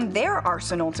Democrats have in their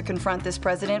arsenal to confront this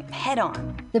president head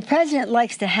on? The president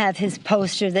likes to have his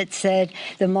poster that said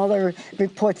the Mueller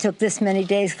report took this many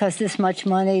days, cost this much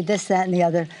money, this, that, and the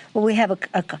other. Well, we have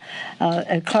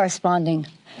a corresponding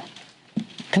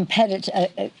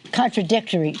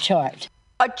contradictory chart.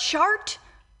 A chart?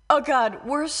 Oh God,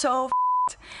 we're so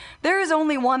f***ed. There is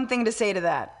only one thing to say to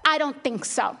that. I don't think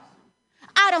so.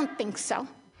 I don't think so.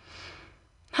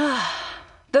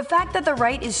 The fact that the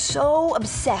right is so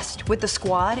obsessed with the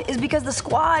squad is because the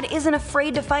squad isn't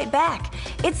afraid to fight back.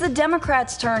 It's the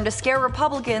Democrats' turn to scare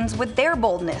Republicans with their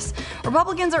boldness.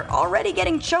 Republicans are already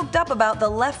getting choked up about the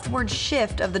leftward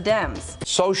shift of the Dems.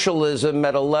 Socialism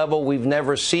at a level we've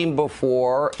never seen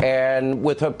before and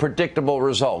with a predictable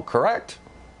result, correct?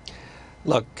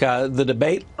 Look, the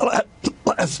debate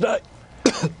last night.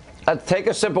 Take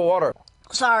a sip of water.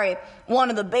 Sorry, one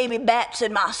of the baby bats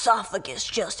in my esophagus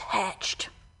just hatched.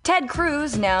 Ted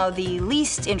Cruz, now the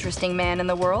least interesting man in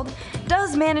the world,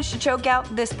 does manage to choke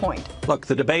out this point. Look,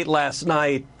 the debate last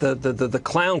night, the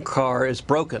clown car is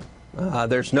broken.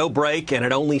 There's no brake, and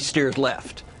it only steered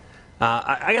left.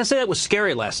 I gotta say, that was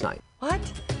scary last night. What?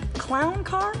 Clown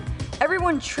car?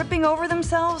 Everyone tripping over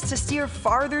themselves to steer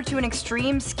farther to an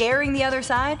extreme, scaring the other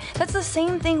side? That's the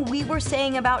same thing we were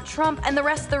saying about Trump and the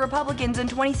rest of the Republicans in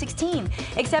 2016,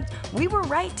 except we were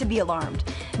right to be alarmed.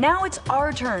 Now it's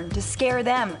our turn to scare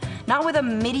them, not with a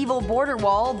medieval border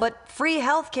wall, but free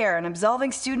healthcare and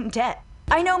absolving student debt.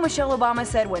 I know Michelle Obama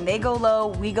said when they go low,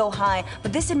 we go high,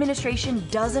 but this administration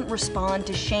doesn't respond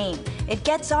to shame. It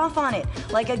gets off on it,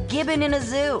 like a gibbon in a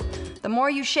zoo. The more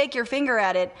you shake your finger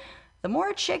at it, the more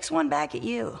it shakes one back at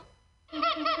you.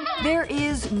 There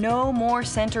is no more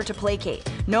center to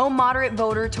placate, no moderate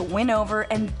voter to win over,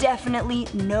 and definitely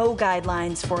no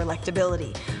guidelines for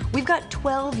electability. We've got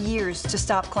 12 years to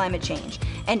stop climate change,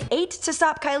 and 8 to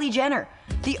stop Kylie Jenner.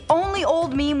 The only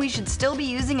old meme we should still be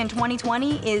using in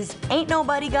 2020 is, ain't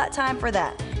nobody got time for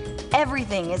that.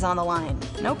 Everything is on the line.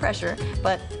 No pressure,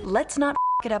 but let's not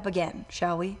f it up again,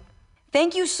 shall we?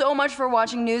 Thank you so much for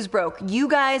watching News Broke. You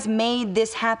guys made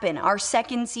this happen. Our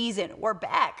second season. We're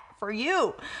back for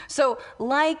you. So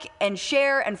like and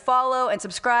share and follow and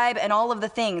subscribe and all of the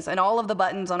things and all of the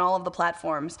buttons on all of the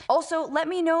platforms. Also, let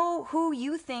me know who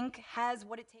you think has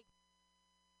what it takes.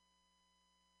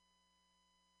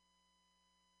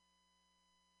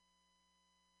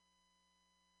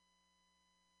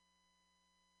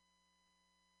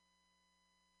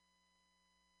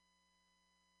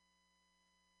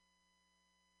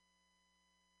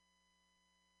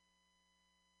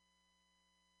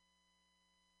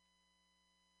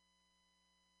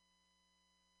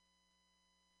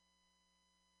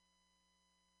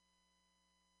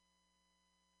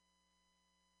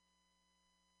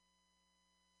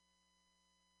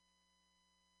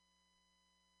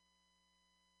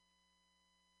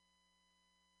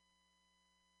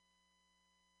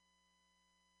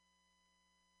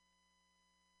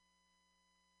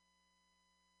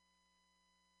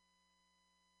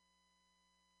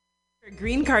 A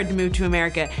green card to move to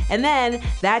America, and then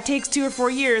that takes 2 or 4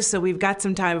 years, so we've got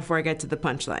some time before I get to the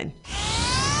punchline.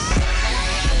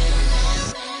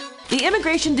 The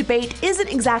immigration debate isn't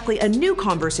exactly a new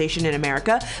conversation in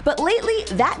America, but lately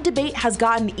that debate has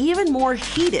gotten even more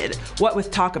heated, what with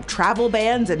talk of travel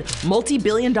bans and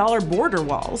multi-billion-dollar border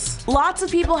walls. Lots of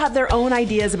people have their own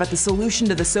ideas about the solution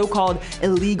to the so-called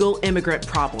illegal immigrant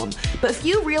problem, but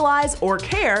few realize or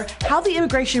care how the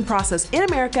immigration process in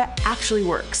America actually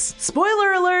works.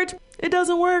 Spoiler alert, it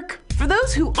doesn't work. For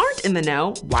those who aren't in the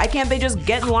know, why can't they just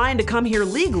get in line to come here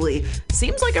legally?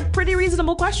 Seems like a pretty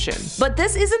reasonable question. But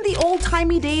this isn't the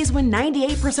old-timey days when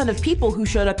 98% of people who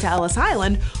showed up to Ellis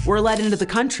Island were let into the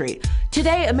country.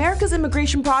 Today, America's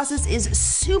immigration process is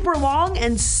super long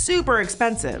and super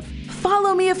expensive.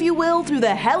 Follow me, if you will, through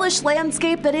the hellish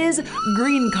landscape that is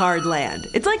green card land.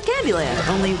 It's like Candyland,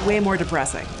 only way more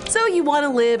depressing. So you want to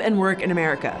live and work in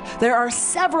America. There are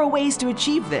several ways to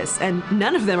achieve this, and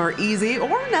none of them are easy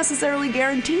or necessarily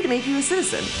guaranteed to make you a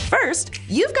citizen. First,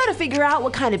 you've got to figure out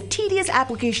what kind of tedious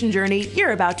application journey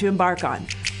you're about to embark on.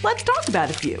 Let's talk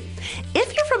about a few.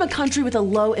 If you're from a country with a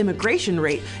low immigration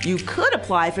rate, you could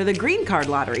apply for the green card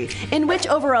lottery, in which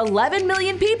over 11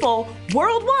 million people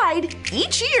worldwide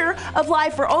each year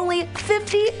apply for only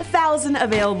 50,000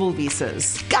 available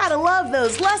visas. Gotta love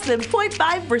those less than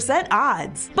 0.5%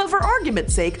 odds. But for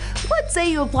argument's sake, let's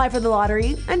say you apply for the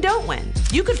lottery and don't win.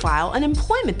 You could file an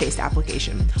employment-based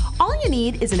application. All you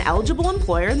need is an eligible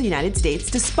employer in the United States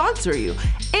to sponsor you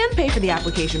and pay for the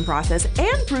application process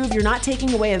and prove you're not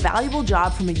taking away a valuable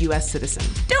job from a U.S. citizen.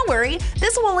 Don't worry,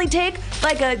 this will only take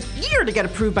like a year to get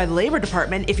approved by the Labor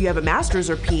Department if you have a master's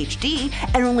or PhD,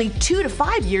 and only 2 to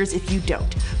 5 years if you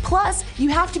don't. Plus, you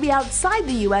have to be outside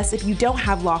the U.S. if you don't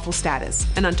have lawful status.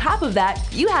 And on top of that,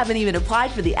 you haven't even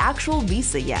applied for the actual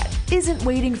visa yet. Isn't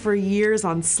waiting for years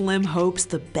on slim hopes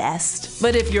the best?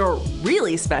 But if you're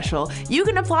really special, you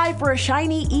can apply for a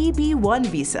shiny EB-1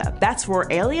 visa. That's for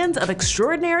aliens of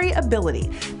extraordinary ability.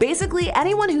 Basically,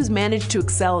 anyone who's managed to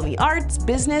excel in the arts,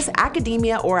 business,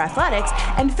 academia, or athletics,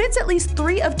 and fits at least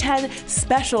 3 of 10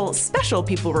 special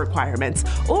people requirements,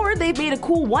 or they've made a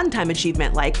cool one-time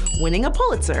achievement like winning a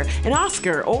Pulitzer, an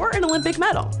Oscar, or an Olympic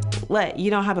medal. What, you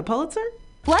don't have a Pulitzer?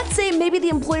 Let's say maybe the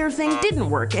employer thing didn't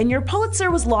work and your Pulitzer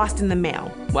was lost in the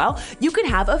mail. Well, you can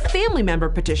have a family member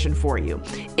petition for you,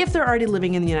 if they're already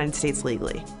living in the United States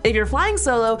legally. If you're flying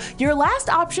solo, your last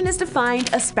option is to find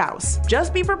a spouse.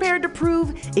 Just be prepared to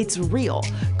prove it's real.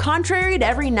 Contrary to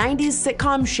every 90s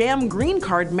sitcom sham green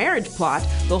card marriage plot,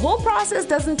 the whole process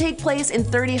doesn't take place in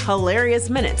 30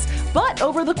 hilarious minutes, but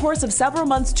over the course of several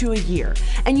months to a year.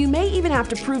 And you may even have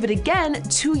to prove it again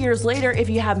 2 years later if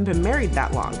you haven't been married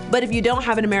that long. But if you don't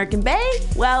have an American Bay,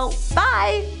 well,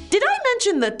 bye! Did I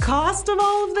mention the cost of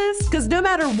all of this? Because no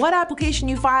matter what application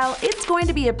you file, it's going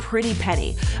to be a pretty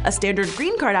penny. A standard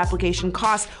green card application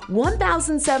costs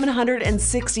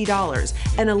 $1,760,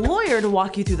 and a lawyer to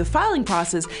walk you through the filing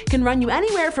process can run you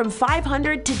anywhere from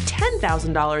 $500 to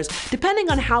 $10,000, depending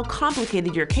on how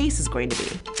complicated your case is going to be.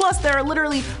 Plus, there are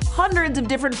literally hundreds of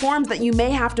different forms that you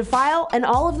may have to file, and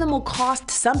all of them will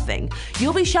cost something.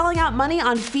 You'll be shelling out money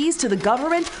on fees to the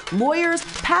government, lawyers,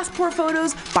 passport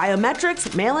photos,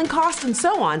 biometrics, mailing costs, and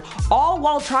so on, all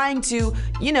while trying to,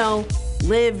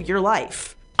 live your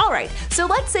life. Alright, so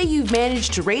let's say you've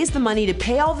managed to raise the money to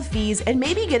pay all the fees and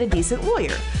maybe get a decent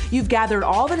lawyer. You've gathered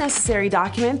all the necessary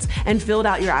documents and filled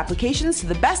out your applications to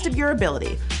the best of your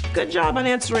ability. Good job on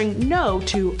answering no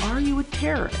to "Are you a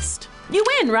terrorist?" You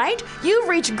win, right? You've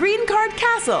reached Green Card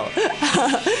Castle.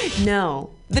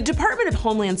 No. The Department of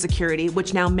Homeland Security,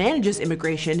 which now manages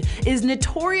immigration, is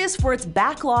notorious for its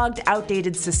backlogged,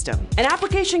 outdated system. An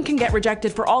application can get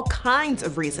rejected for all kinds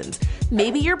of reasons.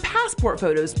 Maybe your passport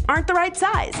photos aren't the right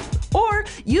size, or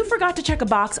you forgot to check a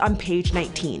box on page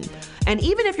 19. And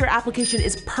even if your application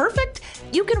is perfect,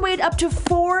 you can wait up to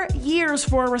 4 years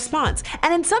for a response,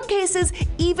 and in some cases,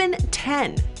 even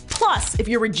 10. Plus, if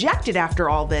you're rejected after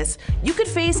all this, you could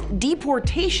face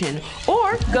deportation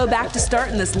or go back to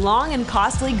starting this long and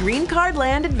costly green card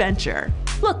land adventure.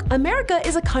 Look, America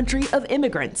is a country of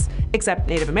immigrants, except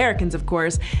Native Americans, of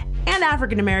course, and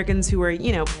African Americans who were,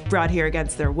 brought here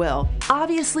against their will.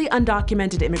 Obviously,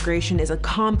 undocumented immigration is a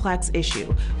complex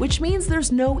issue, which means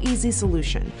there's no easy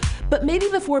solution. But maybe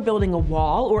before building a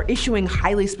wall or issuing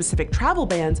highly specific travel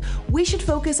bans, we should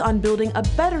focus on building a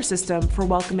better system for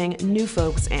welcoming new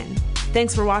folks in.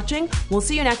 Thanks for watching. We'll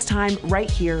see you next time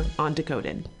right here on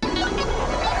Decoded.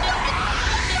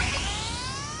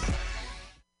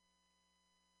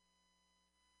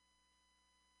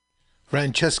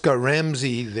 Francesca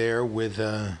Ramsey there with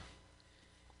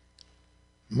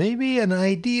maybe an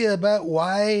idea about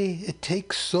why it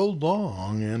takes so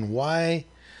long and why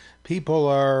people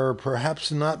are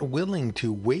perhaps not willing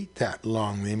to wait that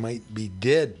long. They might be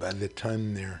dead by the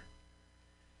time they're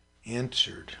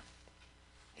answered.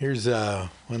 Here's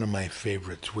one of my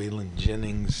favorites, Waylon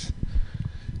Jennings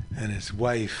and his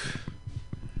wife,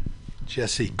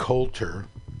 Jessie Coulter,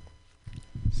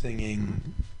 singing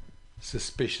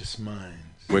Suspicious Minds.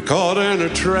 We're caught in a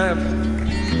trap.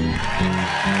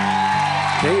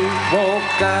 Can't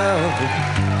walk out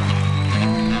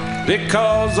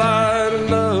because I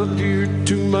loved you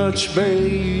too much,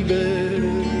 baby.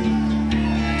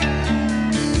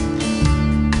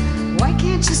 Why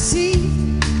can't you see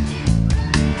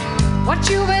what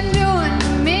you've been doing to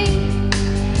me?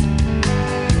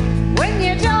 When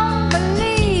you don't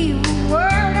believe a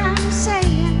word I'm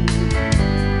saying,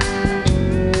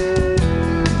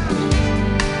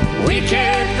 We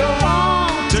can't go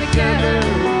on together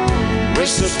with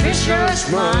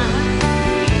suspicious minds.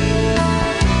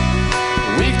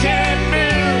 We can't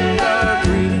build our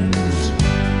dreams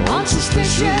on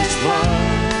suspicious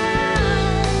minds.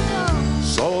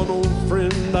 Saw an old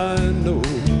friend I know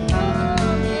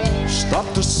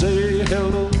stop to say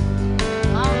hello,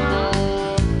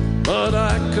 but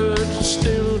I could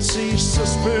still see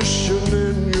suspicion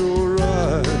in your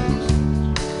eyes.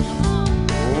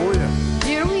 Oh yeah.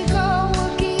 here we go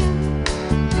again.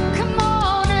 Come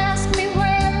on, ask me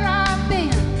where I've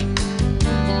been.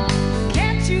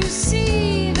 Can't you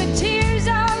see the tears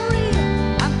are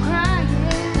real? I'm crying.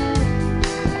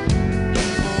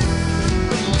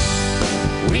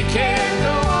 We can't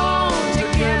go on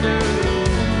together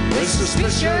with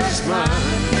suspicious minds.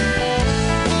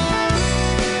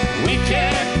 We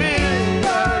can't build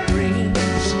our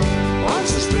dreams on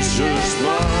suspicious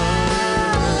minds.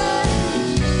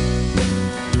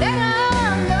 Let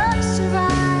our love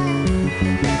survive.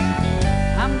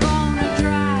 I'm gonna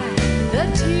dry the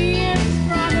tears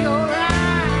from your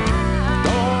eyes.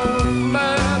 Don't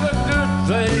let a good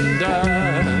thing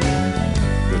die.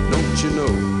 But don't you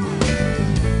know,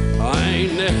 I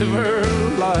ain't never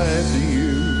lied to you.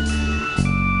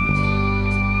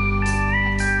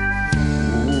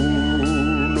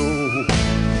 Oh no.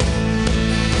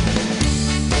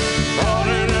 Caught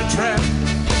in a trap.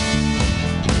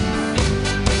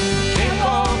 Can't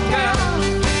walk out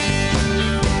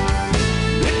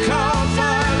because I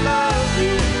love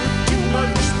you too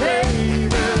much,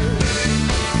 baby.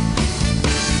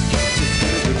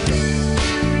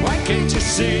 Why can't you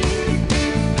see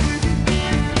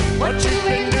what you've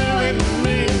been doing to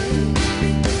me?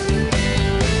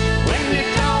 When you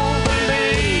don't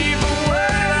believe a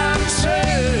word I'm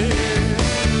saying,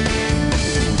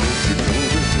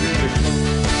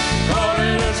 caught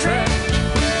in a trap,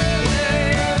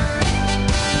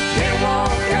 can't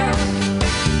walk out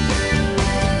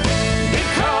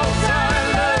because I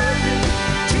love you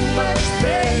too much,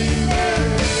 baby.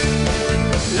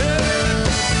 Yeah.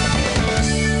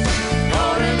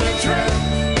 Caught in a trap,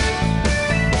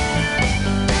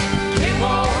 can't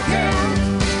walk out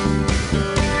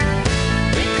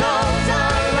because I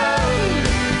love you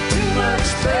too much,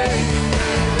 baby.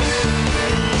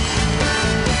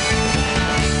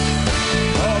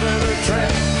 Caught in a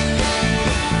trap,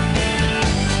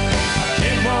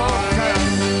 can't walk out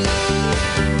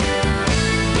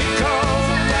because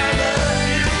I love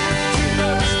you too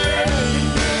much, baby.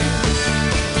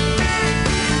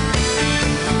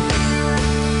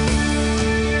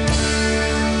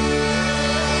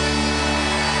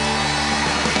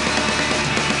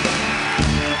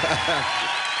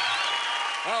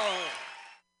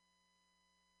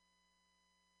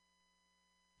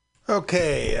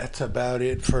 Okay, that's about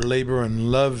it for Labor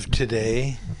and Love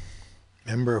today.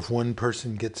 Remember, if one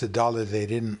person gets $1 they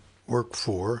didn't work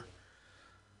for,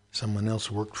 someone else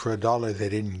worked for $1 they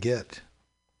didn't get.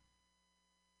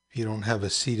 If you don't have a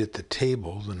seat at the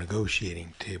table, the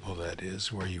negotiating table that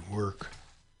is, where you work,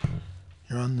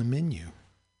 you're on the menu.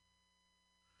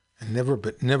 And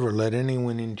never let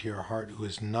anyone into your heart who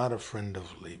is not a friend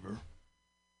of labor.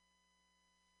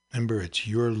 Remember, it's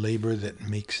your labor that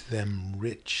makes them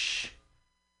rich.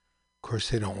 Of course,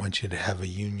 they don't want you to have a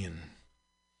union.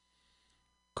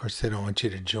 Of course, they don't want you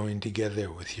to join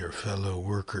together with your fellow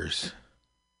workers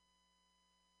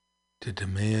to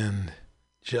demand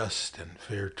just and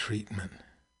fair treatment.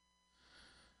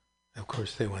 Of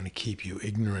course, they want to keep you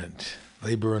ignorant.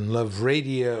 Labor and Love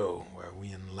Radio, where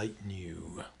we enlighten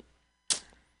you.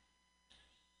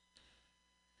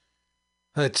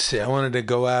 Let's see, I wanted to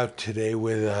go out today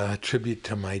with a tribute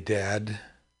to my dad.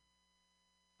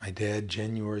 My dad,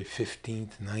 January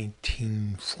 15th,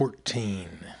 1914.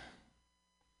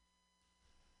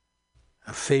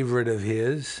 a favorite of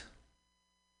his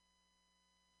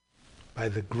by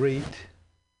the great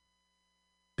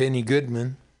Benny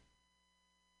Goodman,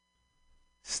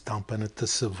 Stomping at the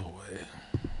Savoy.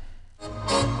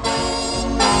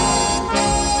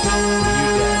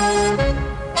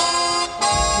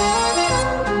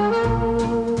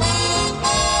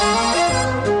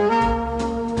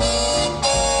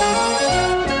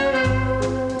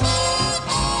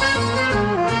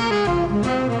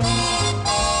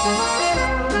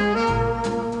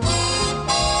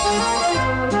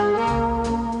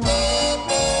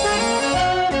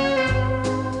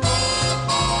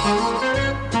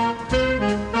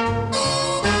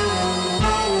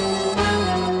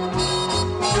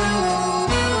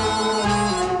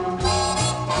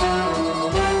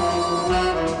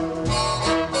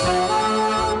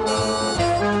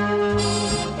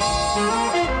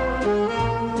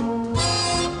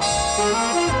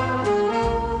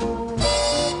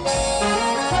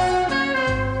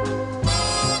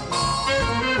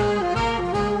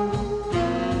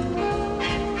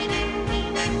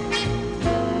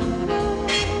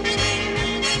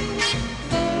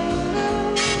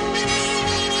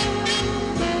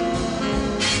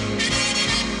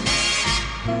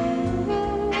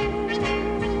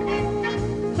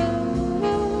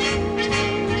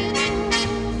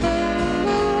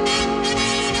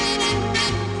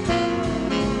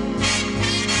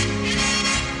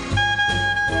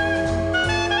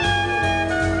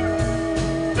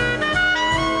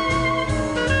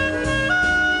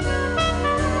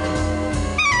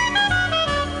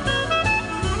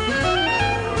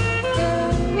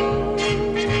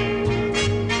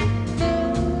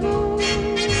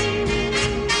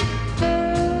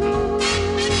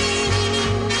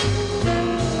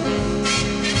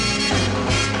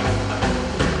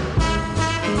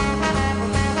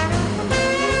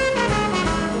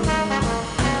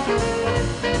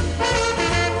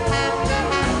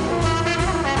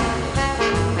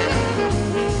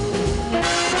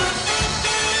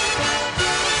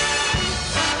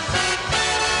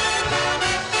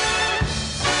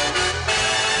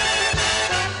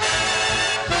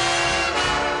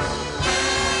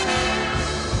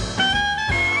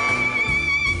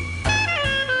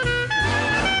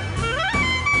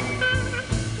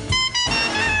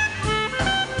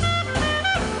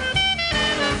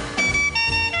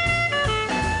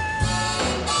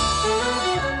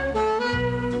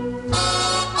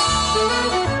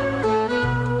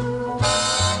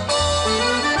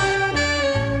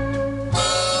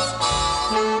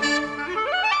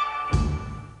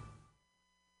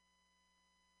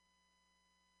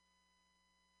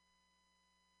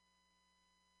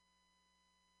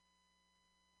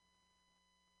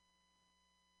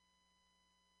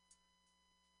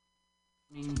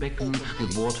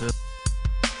 With water.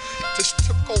 Just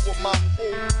took over my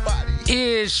whole body.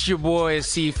 It's your boy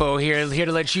CFO here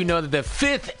to let you know that the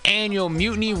 5th annual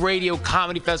Mutiny Radio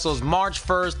Comedy Festival is March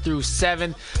 1st through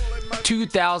 7th,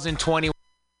 2020.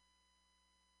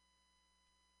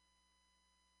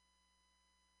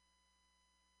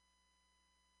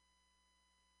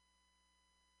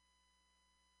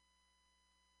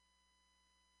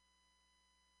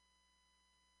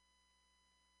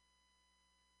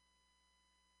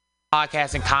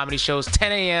 Podcasts and comedy shows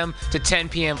 10 a.m. to 10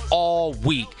 p.m. all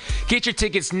week. Get your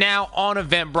tickets now on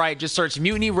Eventbrite. Just search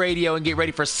Mutiny Radio and get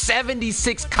ready for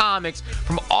 76 comics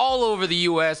from all over the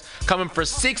U.S. coming for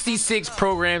 66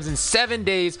 programs in 7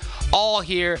 days, all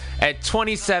here at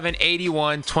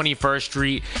 2781 21st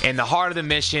Street in the heart of the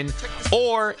Mission.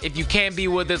 Or if you can't be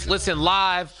with us, listen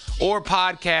live or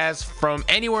podcast from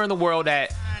anywhere in the world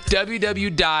at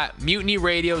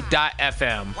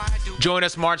www.mutinyradio.fm. Join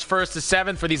us March 1st to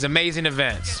 7th for these amazing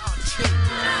events.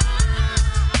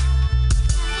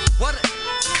 What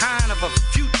kind of a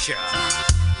future?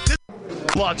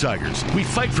 Law Tigers, we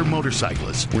fight for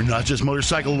motorcyclists. We're not just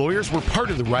motorcycle lawyers, we're part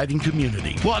of the riding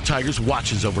community. Law Tigers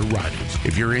watches over riders.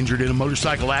 If you're injured in a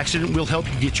motorcycle accident, we'll help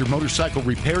you get your motorcycle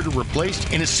repaired or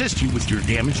replaced and assist you with your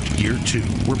damaged gear too.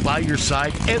 We're by your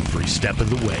side every step of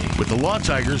the way. With the Law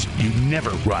Tigers, you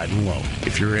never ride alone.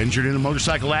 If you're injured in a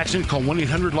motorcycle accident, call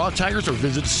 1-800-LAW-TIGERS or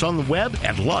visit us on the web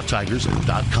at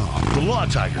lawtigers.com. The Law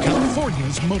Tigers,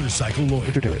 California's motorcycle lawyer.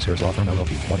 Victor Terrace, Harris Law Firm,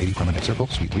 LLP, 180 Permanent Circle,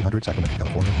 Suite 300, Sacramento,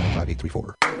 California, 95834.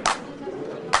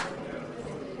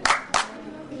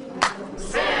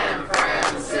 San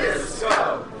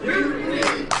Francisco,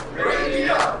 Mutiny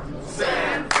Radio.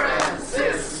 San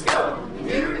Francisco,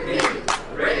 Mutiny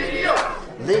Radio.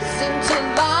 Listen to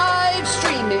live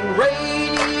streaming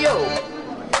radio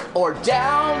or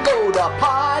download a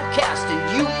podcast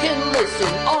and you can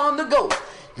listen on the go.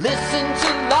 Listen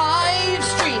to live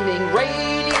streaming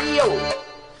radio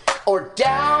or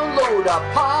download a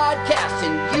podcast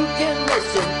and you can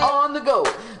listen on the go.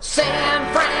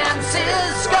 San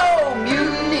Francisco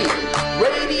Mutiny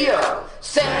Radio.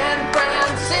 San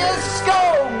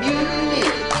Francisco Mutiny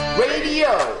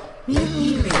Radio.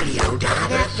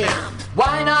 MutinyRadio.fm.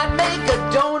 Why not make a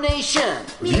donation?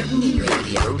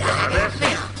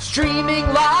 MutinyRadio.fm. Streaming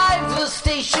live the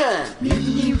station.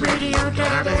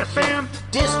 MutinyRadio.fm.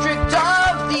 District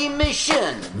of the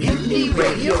Mission.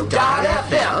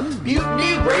 MutinyRadio.fm.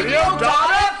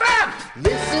 MutinyRadio.fm.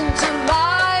 Listen to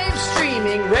live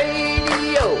streaming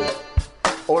radio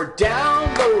or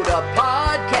download a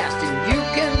podcast and you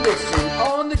can listen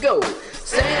on the go.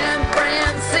 San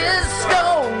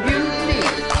Francisco Mutiny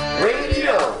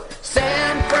Radio.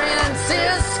 San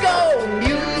Francisco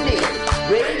Mutiny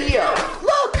Radio.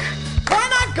 Look, why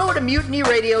not go to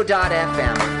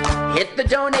MutinyRadio.fm? Hit the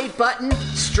donate button,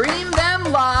 stream them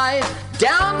live,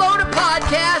 download a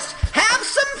podcast, have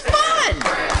some fun!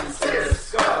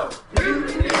 Francisco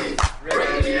Mutiny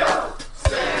Radio.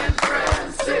 San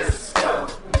Francisco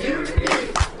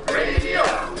Mutiny Radio.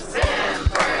 San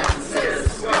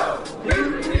Francisco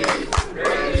Mutiny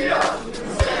Radio.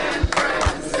 San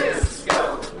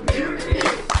Francisco Mutiny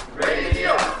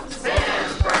Radio. San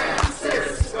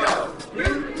Francisco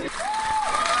Mutiny.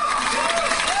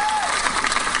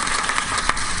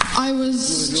 I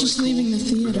was just leaving the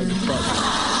theater.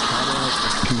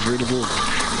 Convertible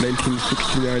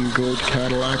 1969 gold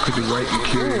Cadillac with the white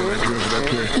interior, and I drove it up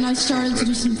here. And I started to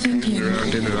do some thinking.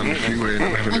 Around in it on the freeway, and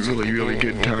I'm having a really, really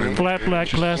good time. Flat black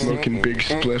classic. Smoking big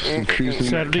spliffs and cruising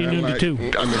Saturday noon to 2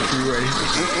 on the freeway.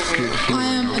 Good feeling. I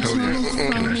am a total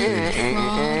phony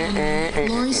fraud.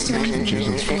 Lori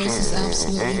Stone's voice is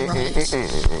absolutely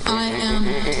right. I am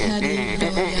petty,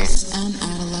 rebellious, and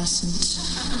adolescent.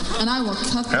 And I will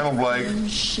cut the Hello, Blake.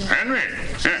 Henry,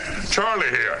 Charlie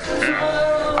here.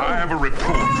 I have a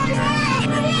report.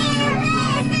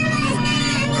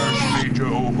 Major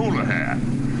O'Houlihan.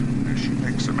 She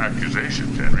makes some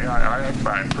accusations, Henry. I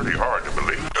find pretty hard to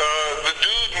believe. The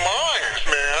dude minds,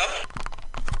 man.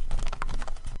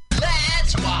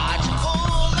 Let's watch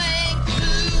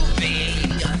full-length movie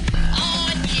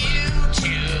on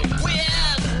YouTube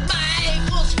with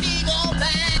Michael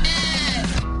Spiegelman.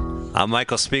 I'm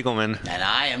Michael Spiegelman. And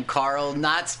I am Carl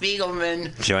Not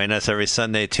Spiegelman. Join us every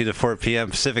Sunday, 2 to 4 p.m.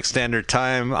 Pacific Standard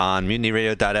Time on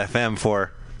MutinyRadio.fm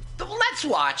for Let's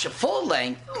watch a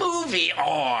full-length movie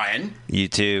on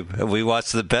YouTube. We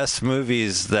watch the best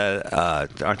movies that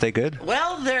aren't they good?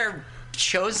 Well, they're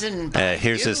chosen by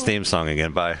Here's you. his theme song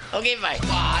again. Bye. Okay, bye.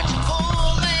 Watch a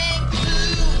full-length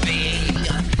movie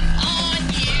on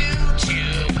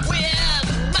YouTube with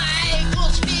Michael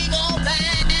Spiegelman.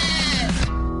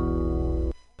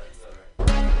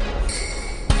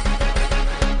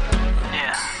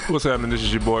 What's happening? This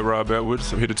is your boy Rob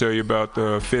Edwards. I'm here to tell you about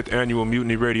the 5th Annual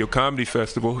Mutiny Radio Comedy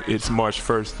Festival. It's March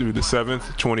 1st through the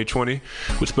 7th, 2020,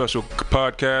 with special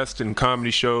podcasts and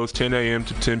comedy shows 10 a.m.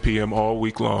 to 10 p.m. all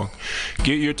week long.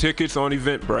 Get your tickets on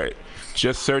Eventbrite.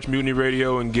 Just search Mutiny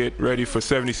Radio and get ready for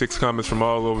 76 comics from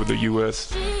all over the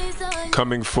U.S.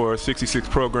 coming for 66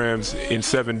 programs in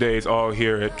 7 days, all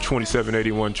here at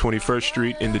 2781 21st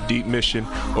Street in the Deep Mission,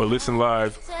 or listen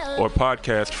live or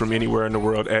podcast from anywhere in the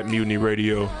world at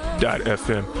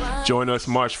MutinyRadio.fm. Join us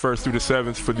March 1st through the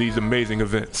 7th for these amazing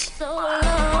events.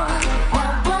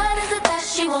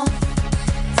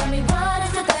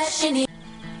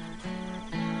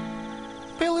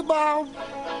 Billy Bob,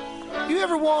 you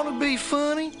ever want to be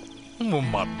funny? Well,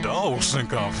 my dogs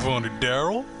think I'm funny,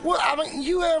 Daryl. Well, I mean,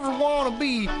 you ever want to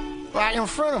be, like, in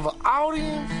front of an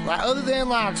audience? Like, other than,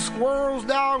 like, squirrels,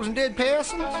 dogs, and dead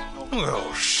peasants?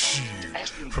 Oh, shoot.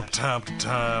 From time to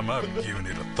time, I've given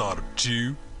it a thought or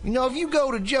two. You know, if you go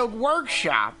to Joke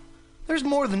Workshop, there's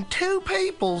more than 2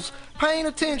 peoples paying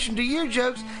attention to your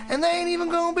jokes, and they ain't even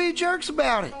gonna be jerks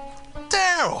about it.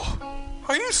 Daryl,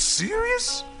 are you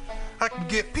serious? I can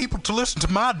get people to listen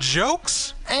to my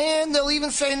jokes? And they'll even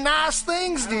say nice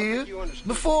things to you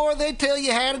before they tell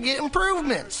you how to get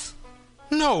improvements.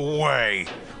 No way.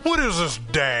 What is this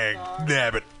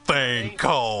dag-nabbit thing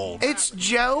called? It's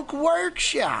Joke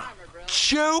Workshop.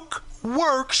 Joke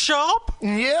Workshop?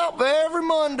 Yep, every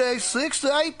Monday, 6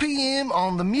 to 8 p.m.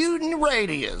 on the Mutiny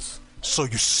Radios. So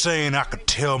you're saying I could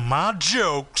tell my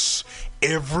jokes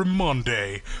every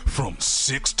Monday from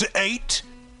 6 to 8?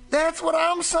 That's what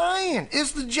I'm saying.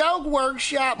 It's the Joke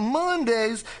Workshop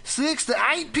Mondays, 6 to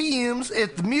 8 p.m.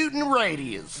 at the Mutiny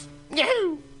Radios.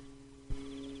 Yahoo!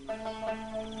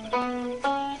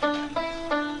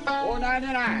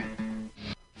 $4.99.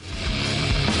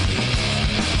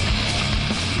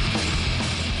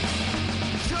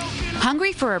 Choking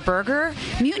Hungry for a burger?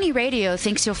 Mutiny Radio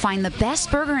thinks you'll find the best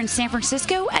burger in San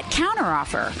Francisco at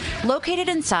Counteroffer, located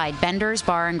inside Bender's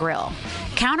Bar and Grill.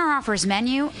 Counteroffer's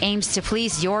menu aims to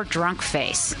please your drunk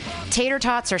face. Tater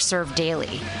tots are served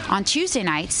daily. On Tuesday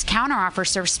nights, Counteroffer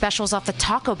serves specials off the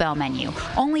Taco Bell menu,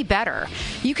 only better.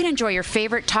 You can enjoy your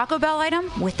favorite Taco Bell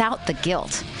item without the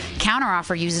guilt.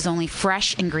 Counteroffer uses only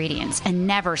fresh ingredients and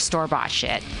never store-bought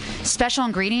shit. Special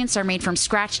ingredients are made from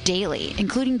scratch daily,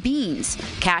 including beans,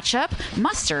 ketchup,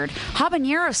 mustard,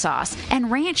 habanero sauce,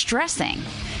 and ranch dressing.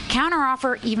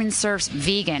 Counteroffer even serves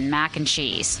vegan mac and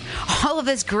cheese. All of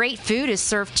this great food is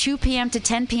served 2 p.m. to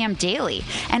 10 p.m. daily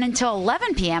and until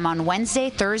 11 p.m. on Wednesday,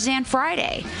 Thursday, and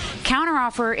Friday.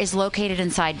 Counteroffer is located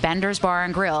inside Bender's Bar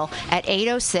and Grill at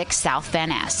 806 South Van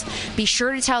Ness. Be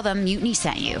sure to tell them Mutiny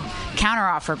sent you.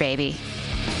 Counteroffer, baby.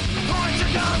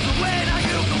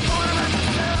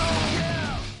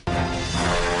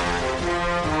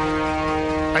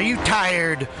 Are you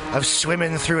tired of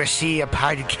swimming through a sea of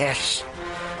podcasts?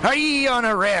 Are ye on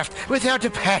a raft without a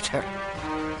paddle?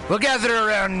 Well, gather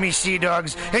around me, sea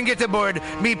dogs, and get aboard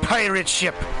me pirate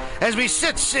ship as we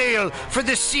set sail for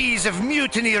the seas of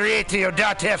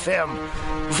MutinyRadio.fm.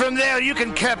 From there, you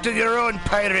can captain your own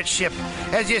pirate ship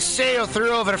as you sail through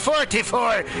over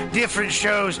 44 different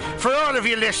shows for all of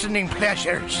your listening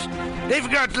pleasures.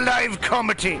 They've got live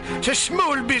comedy to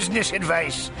small business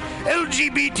advice,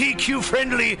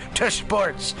 LGBTQ-friendly to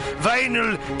sports,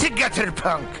 vinyl to gutter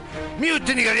punk.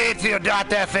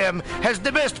 MutinyRadio.fm has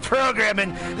the best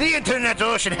programming the internet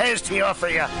ocean has to offer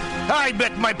you. I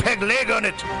bet my peg leg on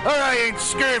it, or I ain't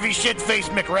scurvy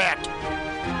shit-faced McRat.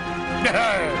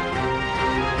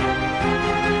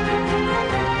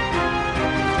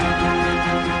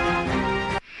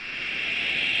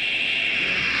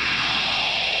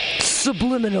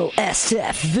 Subliminal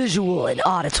SF visual and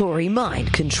auditory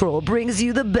mind control brings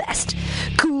you the best,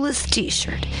 coolest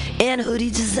t-shirt and hoodie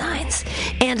designs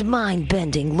and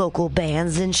mind-bending local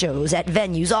bands and shows at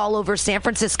venues all over San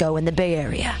Francisco and the Bay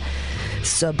Area.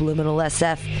 Subliminal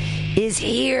SF is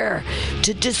here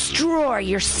to destroy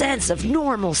your sense of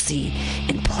normalcy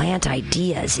and plant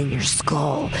ideas in your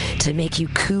skull to make you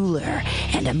cooler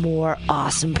and a more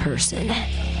awesome person.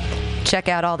 Check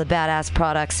out all the badass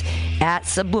products at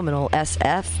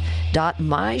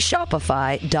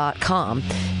subliminalsf.myshopify.com.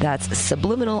 That's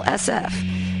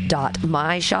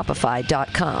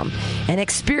subliminalsf.myshopify.com and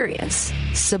experience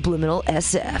Subliminal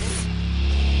SF.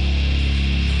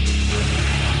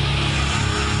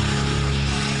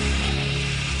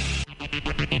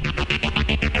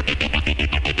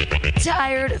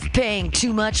 Tired of paying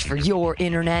too much for your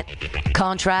internet?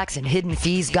 Contracts and hidden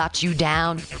fees got you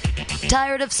down?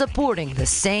 Tired of supporting the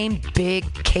same big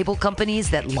cable companies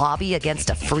that lobby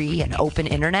against a free and open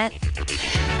internet?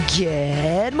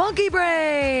 Get Monkey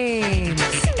Brains!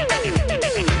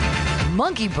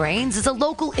 Monkey Brains is a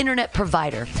local internet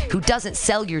provider who doesn't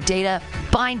sell your data,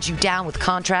 bind you down with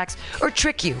contracts, or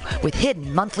trick you with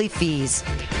hidden monthly fees.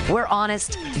 We're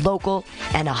honest, local,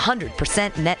 and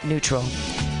 100% net neutral.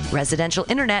 Residential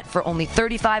internet for only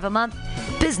 $35 a month,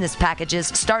 business packages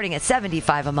starting at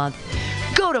 $75 a month.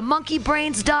 Go to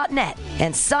monkeybrains.net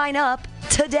and sign up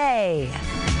today.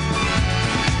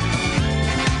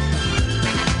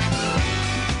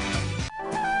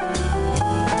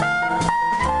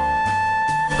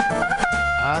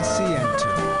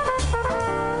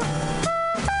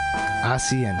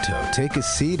 Asiento. Take a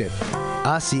seat at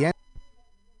Asiento.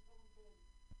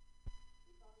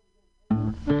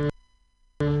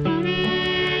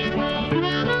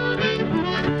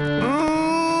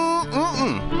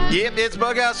 Yep, it's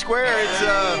Bughouse Square. It's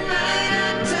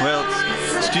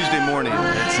it's Tuesday morning.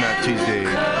 It's not Tuesday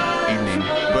evening,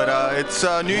 but it's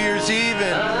New Year's Eve,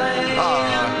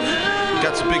 and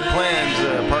got some big plans.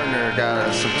 Partner got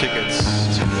us some tickets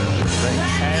to the thing.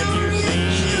 Have you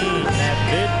seen that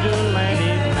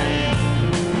vigilante man?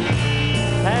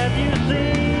 Have you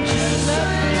seen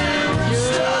that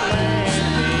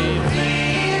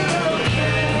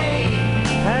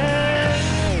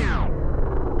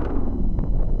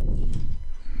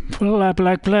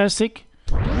Black Plastic.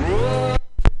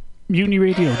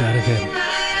 MutinyRadio.fm.